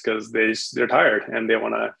questions because they're tired and they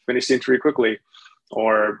want to finish the interview quickly.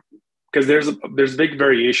 Or because there's big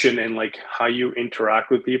variation in like how you interact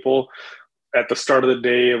with people at the start of the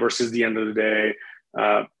day versus the end of the day,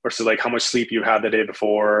 versus like how much sleep you had the day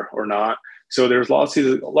before or not. So there's lots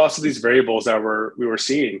of these variables that we were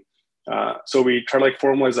seeing. So we try to like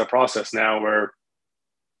formalize that process now, where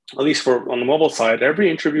at least for on the mobile side,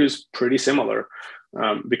 every interview is pretty similar,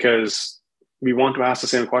 because we want to ask the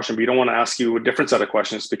same question. We don't want to ask you a different set of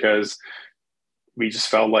questions because we just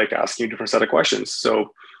felt like asking a different set of questions.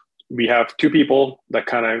 So we have 2 people that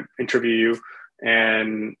kind of interview you,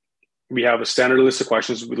 and we have a standard list of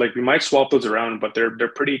questions. We might swap those around, but they're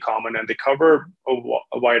pretty common, and they cover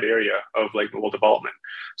a wide area of like mobile development.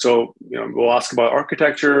 So we'll ask about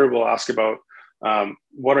architecture. We'll ask about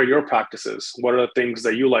what are your practices? What are the things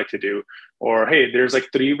that you like to do? Or hey, there's like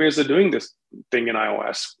 3 ways of doing this thing in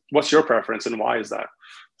iOS. What's your preference and why is that?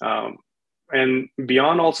 And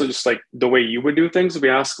beyond also just like the way you would do things, we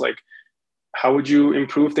ask like, how would you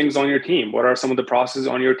improve things on your team? What are some of the processes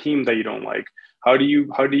on your team that you don't like? How do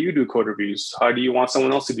you do code reviews? How do you want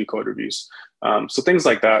someone else to do code reviews? So things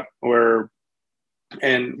like that,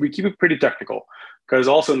 and we keep it pretty technical, because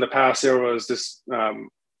also in the past there was this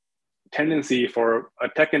tendency for a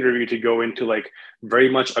tech interview to go into like very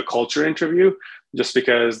much a culture interview, just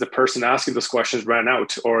because the person asking those questions ran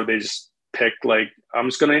out, or they just picked like, I'm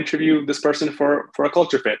just going to interview this person for a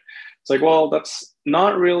culture fit. It's like, well, that's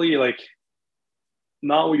not really like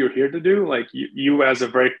not what you're here to do. Like you as a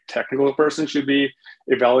very technical person should be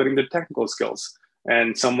evaluating the technical skills,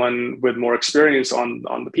 and someone with more experience on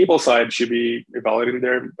the people side should be evaluating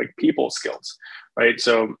their like people skills, right?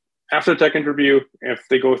 So after the tech interview, if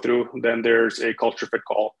they go through, then there's a culture fit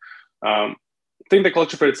call. I think the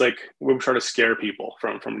culture fit is like, we try to scare people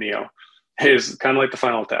from Neo, is kind of like the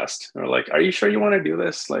final test. They're like, are you sure you want to do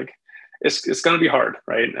this? Like, it's going to be hard,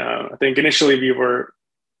 right? I think initially we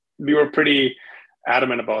were pretty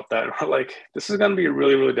adamant about that. We're like, this is going to be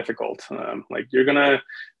really, really difficult. Like you're going to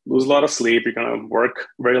lose a lot of sleep. You're going to work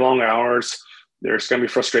very long hours. There's going to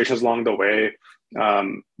be frustrations along the way.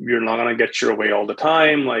 You're not going to get your way all the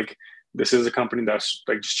time. Like this is a company that's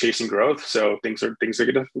like just chasing growth. So things are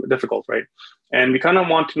difficult, right? And we kind of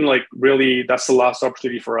want to like really, that's the last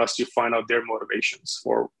opportunity for us to find out their motivations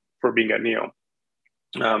for being at Neo.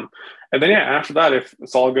 And then yeah, after that, if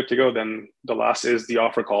it's all good to go, then the last is the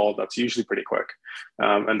offer call. That's usually pretty quick,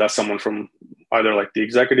 and that's someone from either like the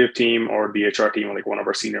executive team or the HR team, or like one of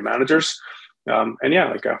our senior managers. And yeah,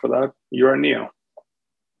 like after that, you're at Neo.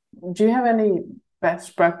 Do you have any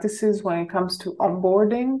best practices when it comes to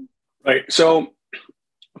onboarding? Right. So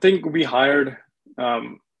I think we hired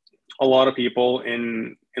a lot of people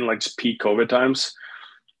in like just peak COVID times.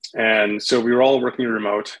 And so we were all working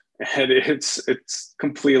remote, and it's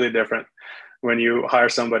completely different when you hire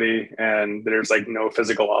somebody and there's like no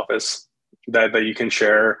physical office that you can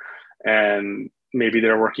share, and maybe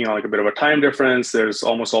they're working on like a bit of a time difference. There's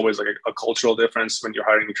almost always like a cultural difference when you're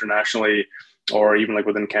hiring internationally or even like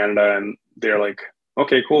within Canada, and they're like,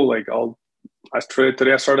 okay, cool, like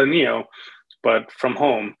today I started Neo, but from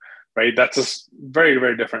home, right? That's just very,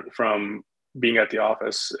 very different from being at the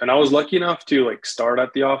office. And I was lucky enough to like start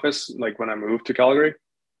at the office, like when I moved to Calgary,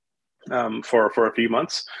 for a few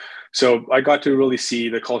months. So I got to really see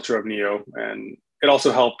the culture of Neo, and it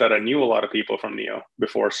also helped that I knew a lot of people from Neo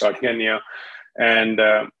before starting at Neo. And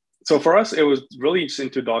so for us, it was really just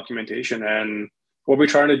into documentation. And what we're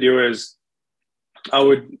trying to do is, I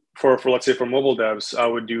would, for let's say for mobile devs, I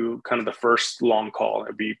would do kind of the first long call.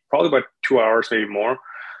 It'd be probably about 2 hours, maybe more,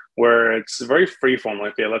 where it's very free form.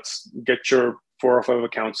 Like, okay, let's get your 4 or 5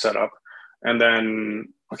 accounts set up, and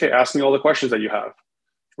then, okay, ask me all the questions that you have,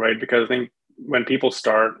 right? Because I think when people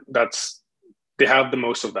start, they have the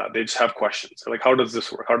most of that. They just have questions. Like, how does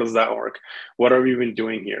this work? How does that work? What have you been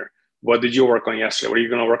doing here? What did you work on yesterday? What are you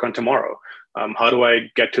going to work on tomorrow? How do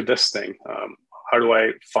I get to this thing? How do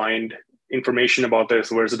I find information about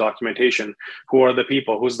this? Where's the documentation? Who are the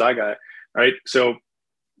people? Who's that guy? Right? So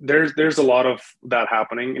there's a lot of that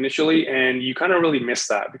happening initially, and you kind of really miss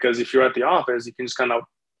that, because if you're at the office, you can just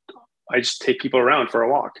I just take people around for a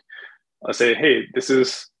walk. I say, hey, this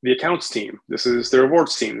is the accounts team. This is the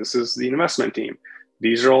rewards team. This is the investment team.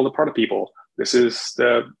 These are all the product people. This is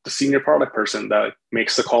the senior product person that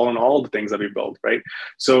makes the call on all the things that we build, right?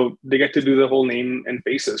 So they get to do the whole name and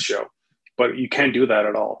faces show. But you can't do that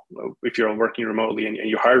at all if you're working remotely and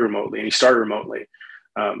you hire remotely and you start remotely.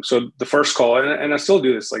 So the first call, and I still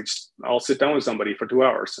do this, like I'll sit down with somebody for 2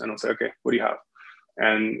 hours and I'll say, okay, what do you have?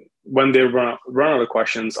 And when they run out of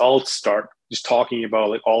questions, I'll start just talking about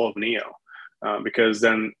like all of Neo, because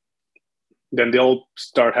then they'll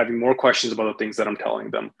start having more questions about the things that I'm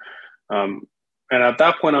telling them. And at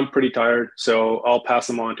that point, I'm pretty tired. So I'll pass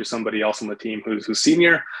them on to somebody else on the team who's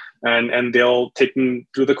senior, and they'll take them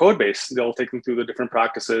through the code base. They'll take them through the different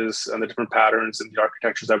practices and the different patterns and the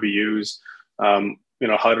architectures that we use,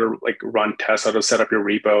 how to like run tests, how to set up your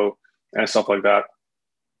repo and stuff like that.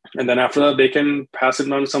 And then after that, they can pass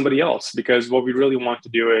it on to somebody else, because what we really want to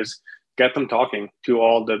do is get them talking to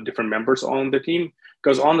all the different members on the team,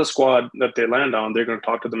 because on the squad that they land on, they're going to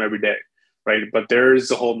talk to them every day, right? But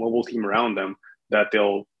there's a whole mobile team around them that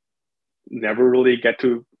they'll never really get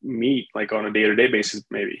to meet like on a day-to-day basis,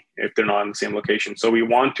 maybe if they're not in the same location. So we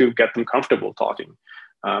want to get them comfortable talking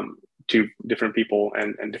to different people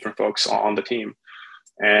and different folks on the team.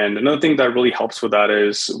 And another thing that really helps with that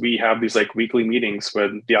is we have these like weekly meetings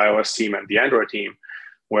with the iOS team and the Android team,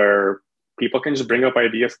 where people can just bring up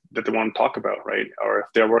ideas that they want to talk about, right? Or if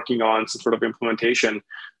they're working on some sort of implementation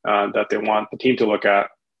that they want the team to look at,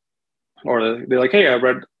 or they're like, hey, I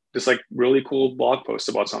read this like really cool blog post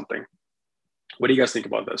about something. What do you guys think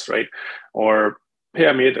about this, right? Or, hey,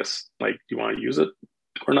 I made this. Like, do you want to use it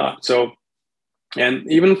or not? So,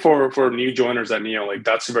 and even for new joiners at Neo, like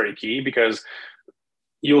that's very key, because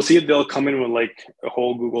you'll see they'll come in with like a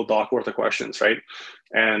whole Google Doc worth of questions, right?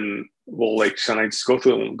 And we'll like kind of just go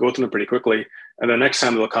through them pretty quickly. And the next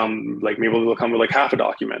time they'll come, like maybe they'll come with like half a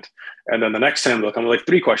document. And then the next time they'll come with like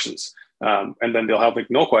 3 questions. And then they'll have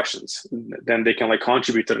like no questions. Then they can like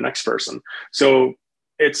contribute to the next person. So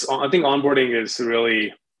I think onboarding is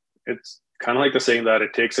really, it's kind of like the saying that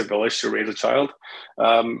it takes a village to raise a child.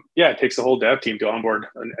 It takes a whole dev team to onboard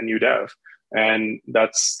a new dev. And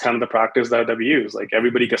that's kind of the practice that we use. Like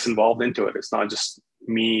everybody gets involved into it. It's not just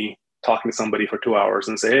me talking to somebody for 2 hours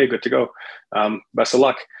and say, hey, good to go. Best of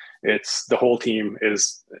luck. It's the whole team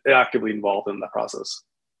is actively involved in that process.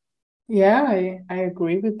 Yeah, I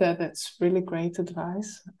agree with that. That's really great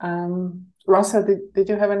advice. Rossa, did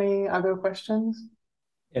you have any other questions?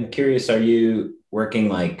 I'm curious, are you working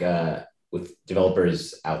like with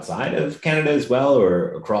developers outside of Canada as well,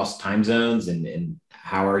 or across time zones? And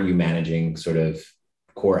how are you managing sort of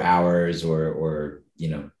core hours or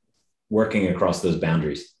working across those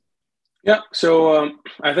boundaries? Yeah, so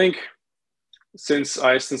I think since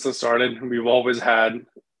I started, we've always had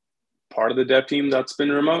part of the dev team that's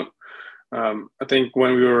been remote. I think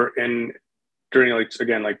when we were during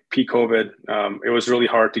like peak COVID, it was really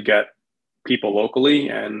hard to get people locally,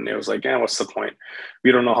 and it was like, what's the point?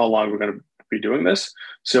 We don't know how long we're going to be doing this.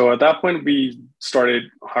 So at that point, we started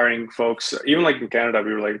hiring folks. Even like in Canada,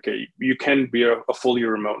 we were like, okay, you can be a fully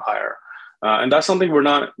remote hire, and that's something we're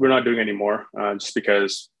not doing anymore, just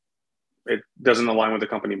because it doesn't align with the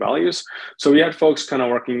company values. So we had folks kind of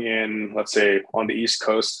working in, let's say, on the East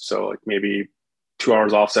Coast, so like maybe 2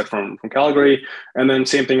 hours offset from Calgary, and then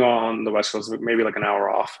same thing on the West Coast, maybe like an hour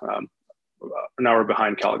off, an hour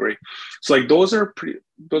behind Calgary. So like those are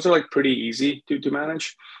like pretty easy to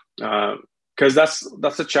manage, because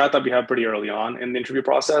that's a chat that we have pretty early on in the interview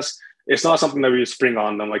process. It's not something that we spring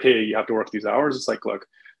on them like, hey, you have to work these hours. It's like, look,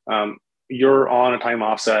 you're on a time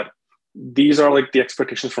offset. These are like the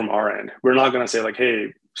expectations from our end. We're not going to say like,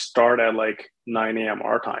 hey, start at like 9 a.m.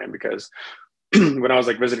 our time, because when I was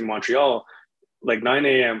like visiting Montreal, like 9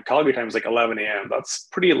 a.m. Calgary time is like 11 a.m. That's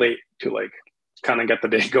pretty late to like kind of get the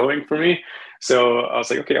day going for me. So I was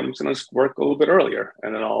like, okay, I'm just going to work a little bit earlier,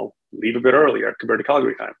 and then I'll leave a bit earlier compared to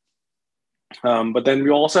Calgary time. But then we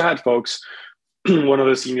also had folks, one of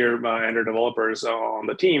the senior Android developers on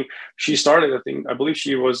the team, she started, I believe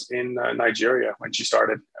she was in Nigeria when she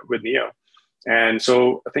started with Neo. And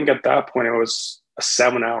so I think at that point, it was a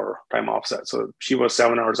 7-hour time offset. So she was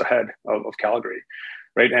 7 hours ahead of Calgary,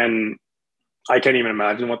 right? And I can't even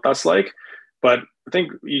imagine what that's like. But I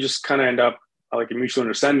think you just kind of end up like a mutual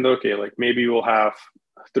understanding, okay, like maybe we'll have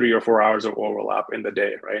 3 or 4 hours of overlap in the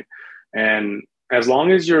day, right? And as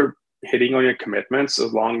long as you're hitting on your commitments,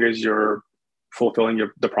 as long as you're fulfilling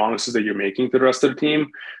the promises that you're making to the rest of the team,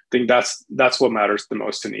 I think that's what matters the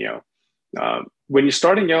most to Neo. When you're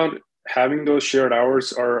starting out, having those shared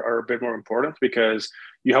hours are a bit more important, because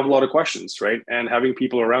you have a lot of questions, right? And having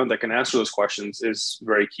people around that can answer those questions is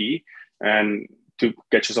very key, and to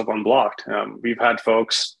get yourself unblocked. We've had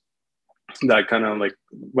folks that kind of like,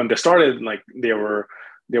 when they started, like they were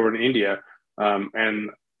in India,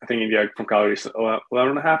 and I think India from Calgary is 11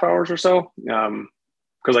 and a half hours or so.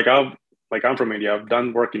 Because I'm from India. I've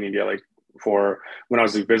done work in India like for when I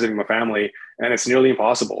was visiting my family, and it's nearly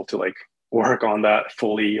impossible to like work on that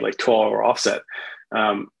fully like 12-hour offset.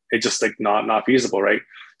 It's just like not feasible, right?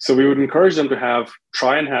 So we would encourage them to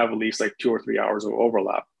try and have at least like 2 or 3 hours of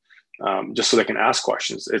overlap, just so they can ask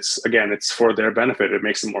questions. It's for their benefit. It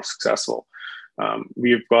makes them more successful.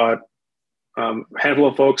 We've got a handful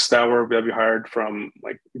of folks that we hired from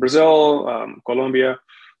like Brazil, Colombia,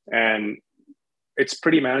 and it's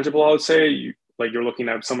pretty manageable, I would say. You're looking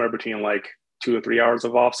at somewhere between like 2 or 3 hours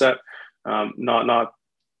of offset, not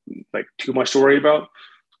like too much to worry about.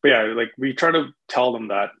 But yeah, like we try to tell them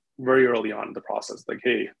that very early on in the process, like,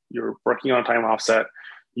 hey, you're working on a time offset.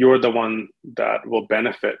 You're the one that will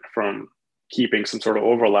benefit from keeping some sort of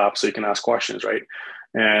overlap so you can ask questions, right?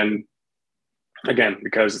 And again,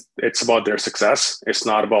 because it's about their success, it's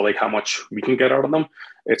not about like how much we can get out of them.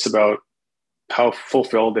 It's about how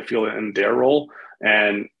fulfilled they feel in their role,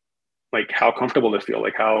 and like how comfortable they feel,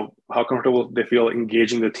 like how comfortable they feel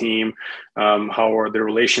engaging the team, how are their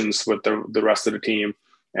relations with the rest of the team.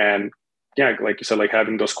 And yeah, like you said, like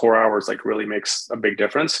having those core hours like really makes a big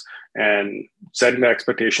difference, and setting the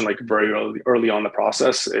expectation like very early on the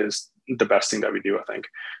process is the best thing that we do. I think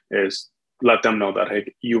is let them know that,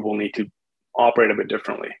 hey, you will need to operate a bit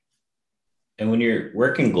differently. And when you're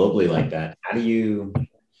working globally like that, how do you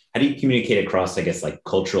communicate across, I guess, like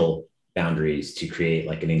cultural boundaries to create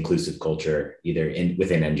like an inclusive culture, either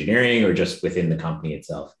within engineering or just within the company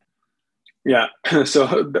itself? Yeah.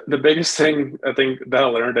 So the biggest thing I think that I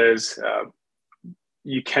learned is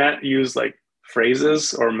you can't use like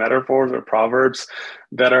phrases or metaphors or proverbs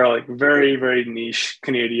that are like very, very niche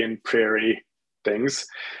Canadian prairie things.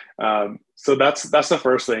 So that's the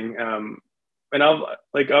first thing. And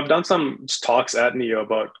I've done some talks at Neo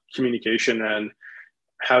about communication and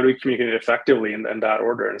how do we communicate effectively in that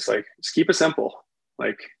order. And it's like, just keep it simple.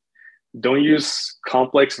 Like, don't use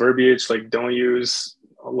complex verbiage. Like, don't use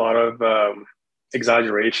a lot of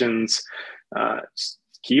exaggerations.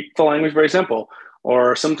 Keep the language very simple.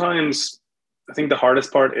 Or sometimes I think the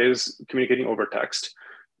hardest part is communicating over text,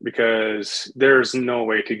 because there's no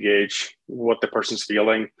way to gauge what the person's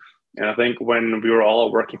feeling. And I think when we were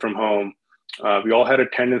all working from home, we all had a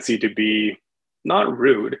tendency to be not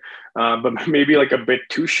rude, but maybe like a bit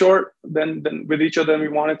too short than with each other than we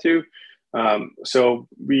wanted to. So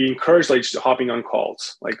we encourage like hopping on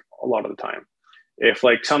calls like a lot of the time. If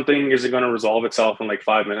like something isn't going to resolve itself in like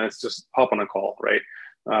 5 minutes, just hop on a call, right?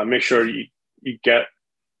 Make sure you get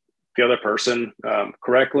the other person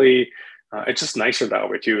correctly. It's just nicer that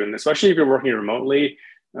way too. And especially if you're working remotely,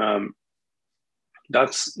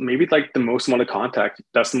 that's maybe like the most amount of contact.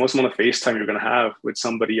 That's the most amount of FaceTime you're going to have with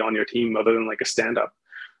somebody on your team other than like a stand-up,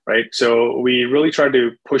 right? So we really try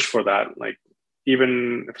to push for that. Like,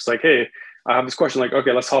 even if it's like, hey, I have this question, like,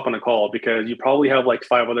 okay, let's hop on a call, because you probably have like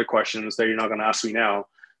 5 other questions that you're not going to ask me now.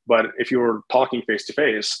 But if you were talking face to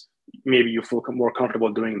face, maybe you feel more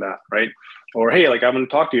comfortable doing that, right? or hey, like I haven't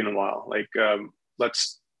talked to you in a while. Like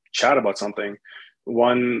let's chat about something.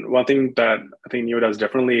 One thing that I think Neo does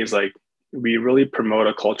differently is like we really promote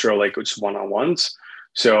a culture of like just one-on-ones.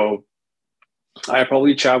 So I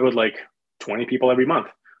probably chat with like 20 people every month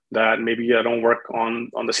that maybe I don't work on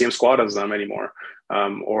the same squad as them anymore,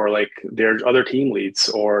 or like there's other team leads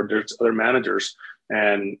or there's other managers,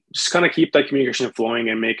 and just kind of keep that communication flowing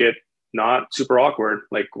and make it not super awkward.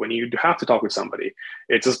 Like when you have to talk with somebody,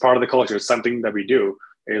 it's just part of the culture. It's something that we do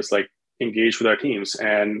is like engage with our teams,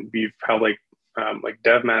 and we've had like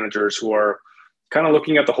dev managers who are kind of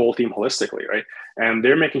looking at the whole team holistically, right? And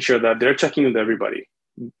they're making sure that they're checking with everybody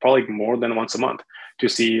probably more than once a month to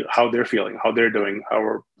see how they're feeling, how they're doing, how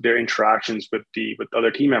are their interactions with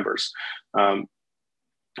other team members. But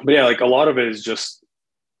yeah, like a lot of it is just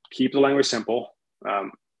keep the language simple,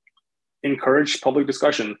 encourage public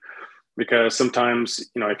discussion, because sometimes,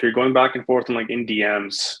 you know, if you're going back and forth and like in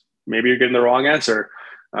DMs, maybe you're getting the wrong answer.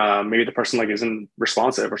 Maybe the person like isn't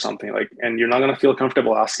responsive or something like, and you're not going to feel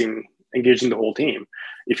comfortable engaging the whole team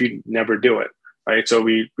if you never do it. Right. So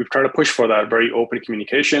we've tried to push for that very open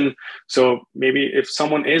communication. So maybe if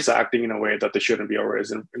someone is acting in a way that they shouldn't be or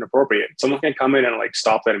is inappropriate, someone can come in and like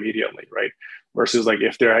stop that immediately. Right. Versus like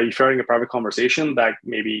if you're having a private conversation that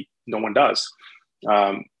maybe no one does.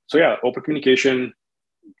 So yeah, open communication,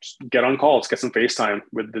 get on calls, get some FaceTime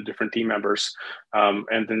with the different team members.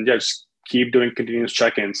 And then just keep doing continuous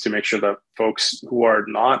check-ins to make sure that folks who are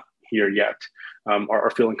not here yet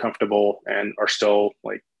are feeling comfortable and are still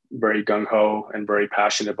like very gung-ho and very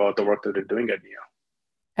passionate about the work that they're doing at Neo.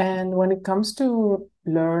 And when it comes to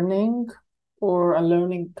learning or a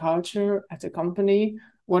learning culture at a company,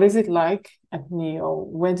 what is it like at Neo?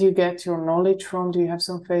 Where do you get your knowledge from? Do you have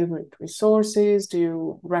some favorite resources? Do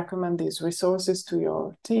you recommend these resources to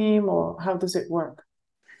your team, or how does it work?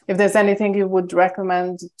 If there's anything you would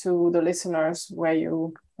recommend to the listeners where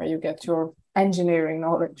you get your engineering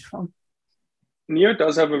knowledge from. Neo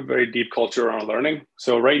does have a very deep culture around learning.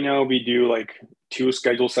 So right now we do like 2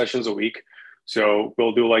 scheduled sessions a week. So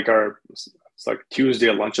we'll do like it's like Tuesday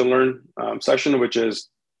lunch and learn session, which is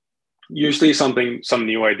usually some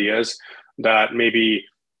new ideas that maybe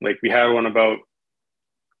like we had one about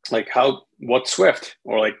like what's Swift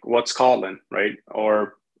or like what's Kotlin, right?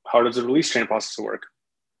 Or how does the release train process work?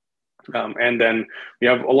 And then we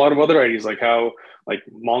have a lot of other ideas like how like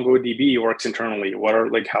MongoDB works internally.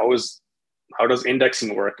 How does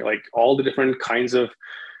indexing work? Like all the different kinds of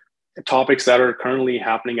topics that are currently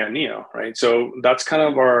happening at Neo, right? So that's kind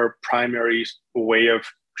of our primary way of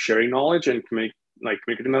sharing knowledge and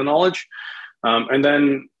communicating the knowledge. And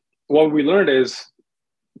then what we learned is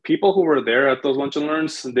people who were there at those lunch and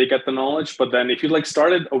learns, they get the knowledge. But then if you like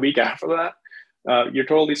started a week after that, you're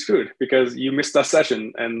totally screwed because you missed that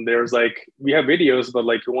session. And there's like, we have videos, but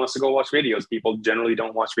like who wants to go watch videos? People generally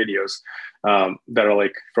don't watch videos that are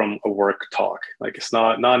like from a work talk. Like it's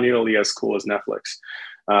not nearly as cool as Netflix.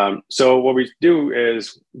 So what we do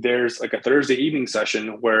is there's like a Thursday evening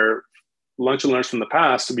session where lunch and learns from the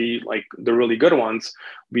past, we like the really good ones,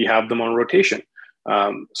 we have them on rotation.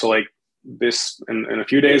 So like this in a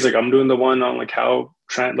few days, like I'm doing the one on like how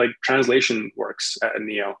translation works at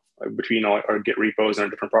Neo between our Git repos and our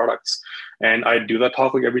different products. And I do that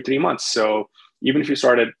talk like every 3 months. So even if you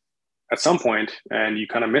started at some point and you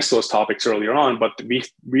kind of miss those topics earlier on, but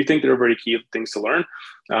we think they're very key things to learn,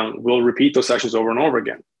 we'll repeat those sessions over and over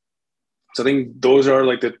again. So I think those are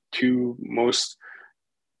like the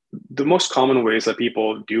most common ways that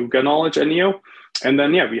people do get knowledge at Neo. And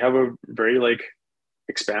then, yeah, we have a very like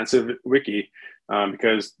expansive wiki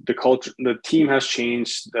because the team has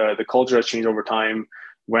changed, the culture has changed over time.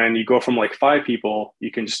 When you go from like 5 people,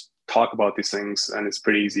 you can just talk about these things and it's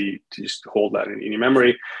pretty easy to just hold that in your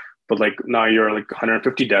memory. But like now you're like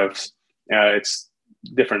 150 devs, it's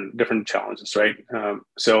different challenges, right?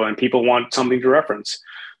 And people want something to reference.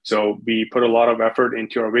 So we put a lot of effort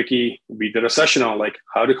into our wiki. We did a session on like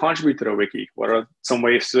how to contribute to the wiki. What are some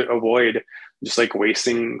ways to avoid just like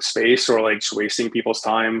wasting space or like just wasting people's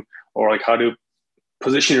time, or like how to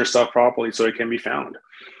position your stuff properly so it can be found.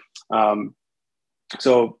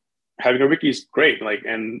 So having a wiki is great. Like,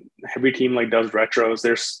 and every team like does retros.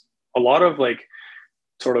 There's a lot of like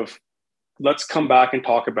sort of let's come back and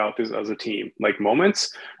talk about this as a team, like moments.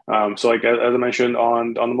 So like as I mentioned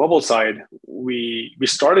on the mobile side, we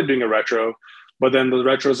started doing a retro, but then the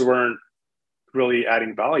retros weren't really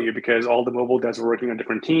adding value because all the mobile devs were working on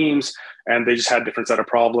different teams and they just had different set of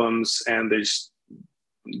problems, and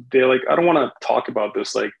they're like, I don't want to talk about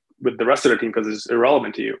this like with the rest of the team because it's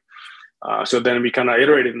irrelevant to you. So then we kind of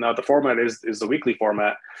iterated. Now the format is the weekly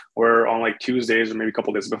format, where on like Tuesdays or maybe a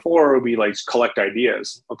couple of days before, we like collect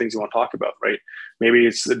ideas of things you want to talk about, right? Maybe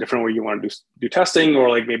it's a different way you want to do testing, or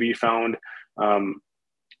like maybe you found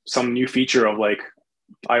some new feature of like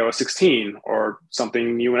iOS 16 or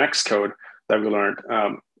something new in Xcode that we learned.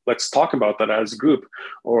 Let's talk about that as a group.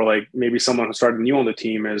 Or like maybe someone who started new on the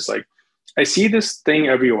team is like, I see this thing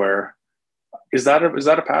everywhere. Is that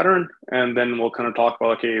a pattern? And then we'll kind of talk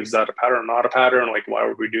about, okay, is that a pattern or not a pattern? Like, why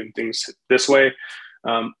are we doing things this way?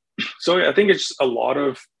 So I think it's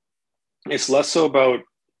less so about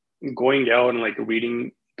going out and like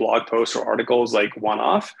reading blog posts or articles like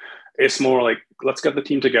one-off. It's more like, let's get the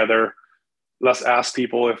team together. Let's ask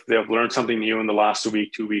people if they've learned something new in the last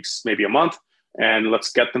week, 2 weeks, maybe a month, and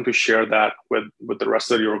let's get them to share that with the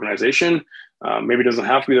rest of the organization. Maybe it doesn't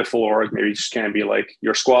have to be the full org. Maybe it just can be like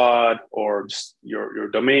your squad or just your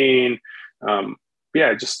domain.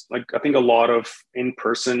 Just like I think a lot of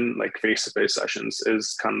in-person, like face-to-face sessions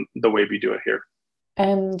is kind of the way we do it here.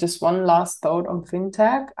 And just one last thought on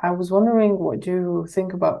fintech. I was wondering what you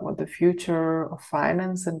think about what the future of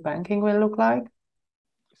finance and banking will look like.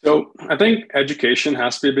 So I think education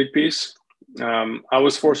has to be a big piece. I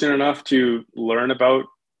was fortunate enough to learn about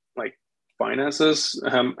like finances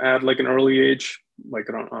at like an early age, like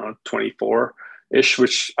around 24-ish,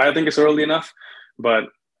 which I think is early enough. But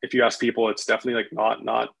if you ask people, it's definitely like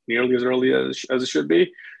not nearly as early as it should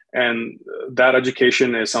be. And that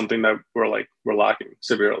education is something that we're lacking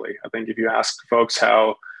severely. I think if you ask folks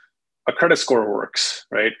how a credit score works,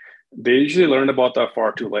 right, they usually learn about that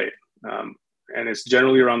far too late. And it's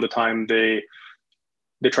generally around the time they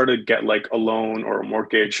try to get like a loan or a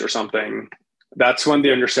mortgage or something. That's when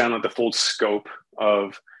they understand like the full scope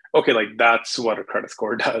of, okay, like that's what a credit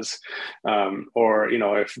score does. Or,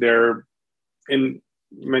 if they're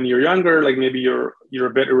when you're younger, like maybe you're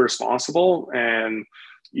a bit irresponsible and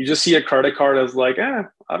you just see a credit card as like, I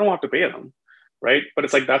don't have to pay them, right? But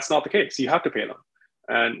it's like, that's not the case. You have to pay them.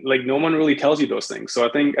 And like, no one really tells you those things. So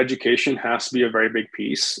I think education has to be a very big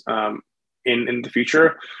piece in the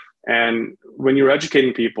future. And when you're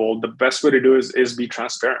educating people, the best way to do is be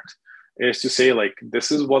transparent, is to say like,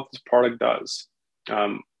 this is what this product does.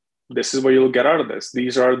 This is what you'll get out of this.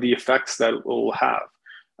 These are the effects that it will have.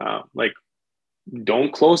 Like,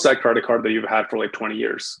 don't close that credit card that you've had for like 20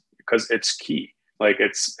 years because it's key. Like,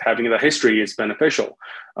 it's having that history is beneficial.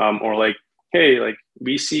 Or like, hey, like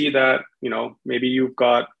we see that, maybe you've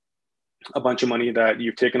got a bunch of money that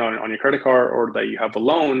you've taken on your credit card or that you have a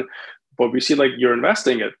loan, but we see like you're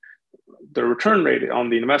investing it. The return rate on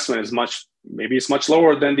the investment is much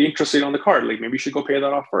lower than the interest rate on the card. Like, maybe you should go pay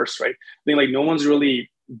that off first, right? I think like no one's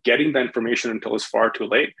really getting that information until it's far too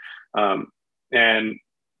late. And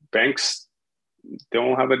banks they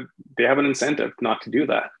have an incentive not to do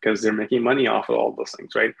that because they're making money off of all those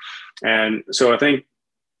things, right? And so I think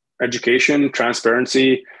education,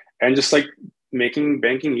 transparency, and just like making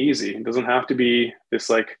banking easy. It doesn't have to be this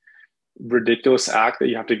like ridiculous act that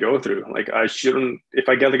you have to go through. Like, if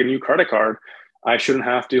I get like a new credit card, I shouldn't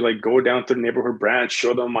have to like go down to the neighborhood branch,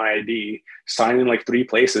 show them my ID, sign in like 3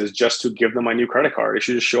 places just to give them my new credit card. It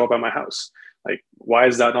should just show up at my house. Like, why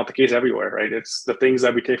is that not the case everywhere, right? It's the things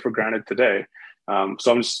that we take for granted today.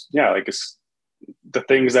 So I'm just, like it's the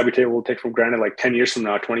things that will take for granted like 10 years from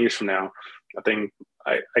now, 20 years from now. I think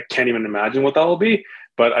I can't even imagine what that will be,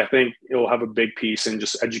 but I think it will have a big piece in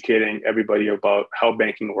just educating everybody about how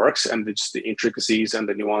banking works and just the intricacies and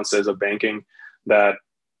the nuances of banking that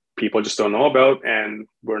people just don't know about, and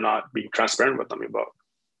we're not being transparent with them about.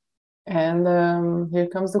 And here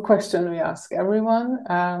comes the question we ask everyone.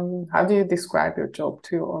 How do you describe your job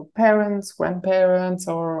to your parents, grandparents,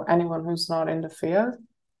 or anyone who's not in the field?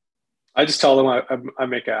 I just tell them I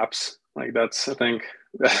make apps. Like, I think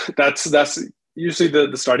that's usually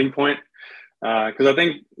the starting point. Because I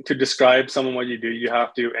think to describe someone what you do, you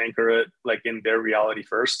have to anchor it like in their reality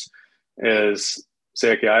first. Is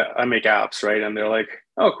say, okay, I make apps, right? And they're like,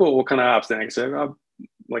 oh, cool. What kind of apps? Then I can say, I'm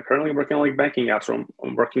like currently working on like banking apps, or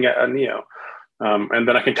I'm working at Neo. And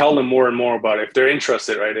then I can tell them more and more about it if they're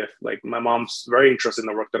interested, right? If like my mom's very interested in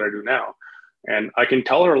the work that I do now, and I can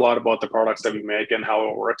tell her a lot about the products that we make and how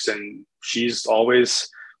it works. And she's always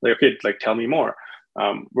like, okay, like tell me more.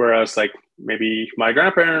 Whereas like maybe my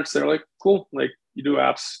grandparents, they're like, cool, like you do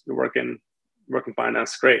apps, you work in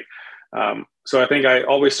finance, great. So I think I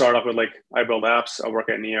always start off with like, I build apps, I work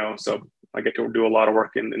at Neo. So I get to do a lot of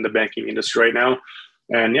work in the banking industry right now.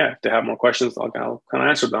 And yeah, if they have more questions, I'll kind of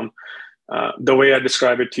answer them. The way I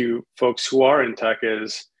describe it to folks who are in tech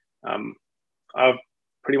is I've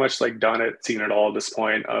pretty much like done it, seen it all at this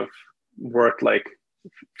point. I've worked like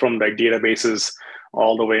from like databases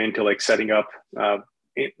all the way into like setting up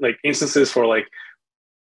like instances for like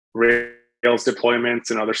Rails deployments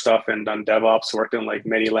and other stuff, and done DevOps, worked in like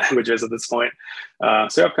many languages at this point.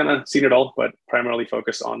 So I've kind of seen it all, but primarily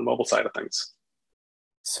focused on the mobile side of things.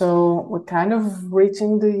 So we're kind of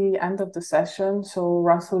reaching the end of the session. So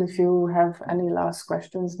Russell, if you have any last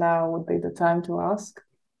questions, now would be the time to ask.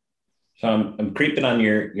 So I'm creeping on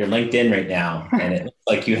your LinkedIn right now, and it looks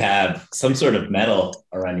like you have some sort of medal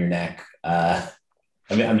around your neck.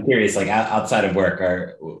 I'm curious, like outside of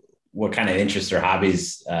work, what kind of interests or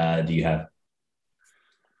hobbies do you have?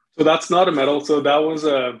 So that's not a medal. So that was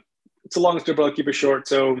it's a long story, but I'll keep it short.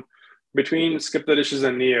 So between Skip the Dishes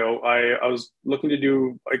and Neo, I was looking to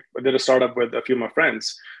do, like, I did a startup with a few of my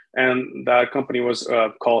friends, and that company was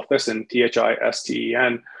called Thisten,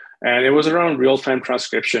 Thisten, and it was around real-time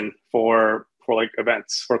transcription for like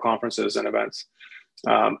events, for conferences and events,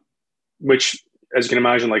 which, as you can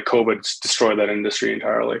imagine, like COVID destroyed that industry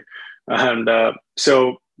entirely. And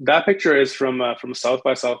so that picture is from South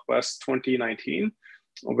by Southwest 2019.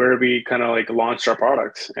 Where we kind of like launched our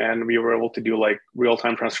product, and we were able to do like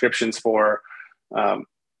real-time transcriptions for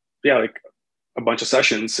like a bunch of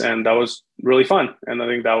sessions, and that was really fun. And I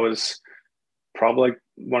think that was probably like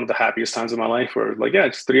one of the happiest times of my life, where like, yeah,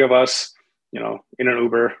 it's three of us, in an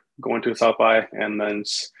Uber going to South by, and then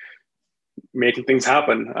just making things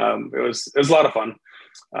happen. It was a lot of fun.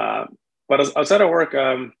 But outside of work,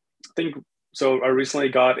 I think, so I recently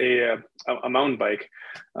got a mountain bike.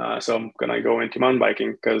 So I'm going to go into mountain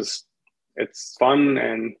biking because it's fun,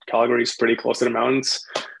 and Calgary is pretty close to the mountains.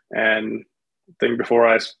 And I think before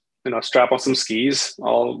I, strap on some skis,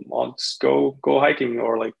 I'll just go hiking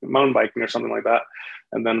or like mountain biking or something like that.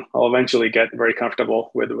 And then I'll eventually get very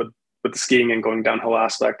comfortable with the skiing and going downhill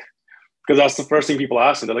aspect. Because that's the first thing people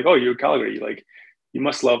ask me. They're like, "Oh, you're Calgary. Like, you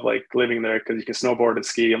must love like living there because you can snowboard and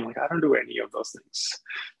ski." I'm like, I don't do any of those things.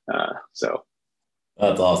 So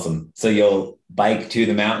that's awesome. So you'll bike to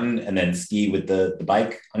the mountain and then ski with the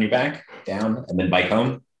bike on your back down, and then bike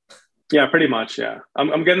home? Yeah, pretty much. Yeah,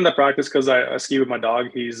 I'm getting the practice because I ski with my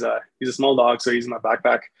dog. He's a small dog, so he's in my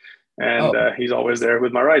backpack, and he's always there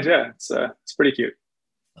with my ride. Yeah, it's pretty cute.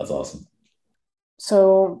 That's awesome.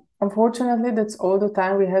 So unfortunately, that's all the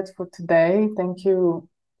time we had for today. Thank you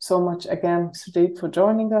so much again, Sudeep, for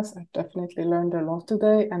joining us. I definitely learned a lot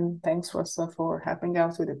today, and thanks, Russell, for helping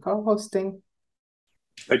out with the co-hosting.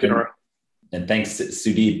 Thank you, Nora. And thanks,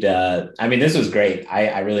 Sudeep. This was great.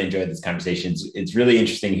 I really enjoyed this conversation. It's really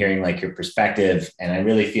interesting hearing like your perspective, and I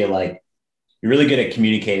really feel like you're really good at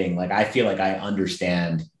communicating. Like, I feel like I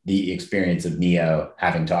understand the experience of Neo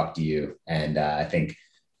having talked to you, and I think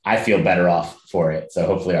I feel better off for it. So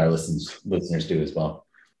hopefully our listeners do as well.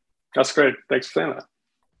 That's great. Thanks for saying that.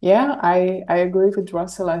 Yeah, I agree with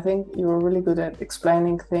Russell. I think you're really good at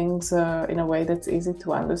explaining things in a way that's easy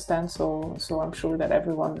to understand. So I'm sure that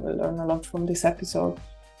everyone will learn a lot from this episode.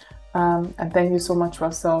 And thank you so much,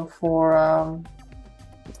 Russell, for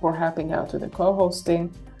helping out with the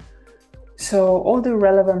co-hosting. So all the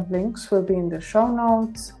relevant links will be in the show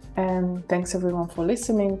notes. And thanks everyone for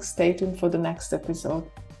listening. Stay tuned for the next episode.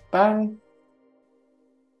 Bye.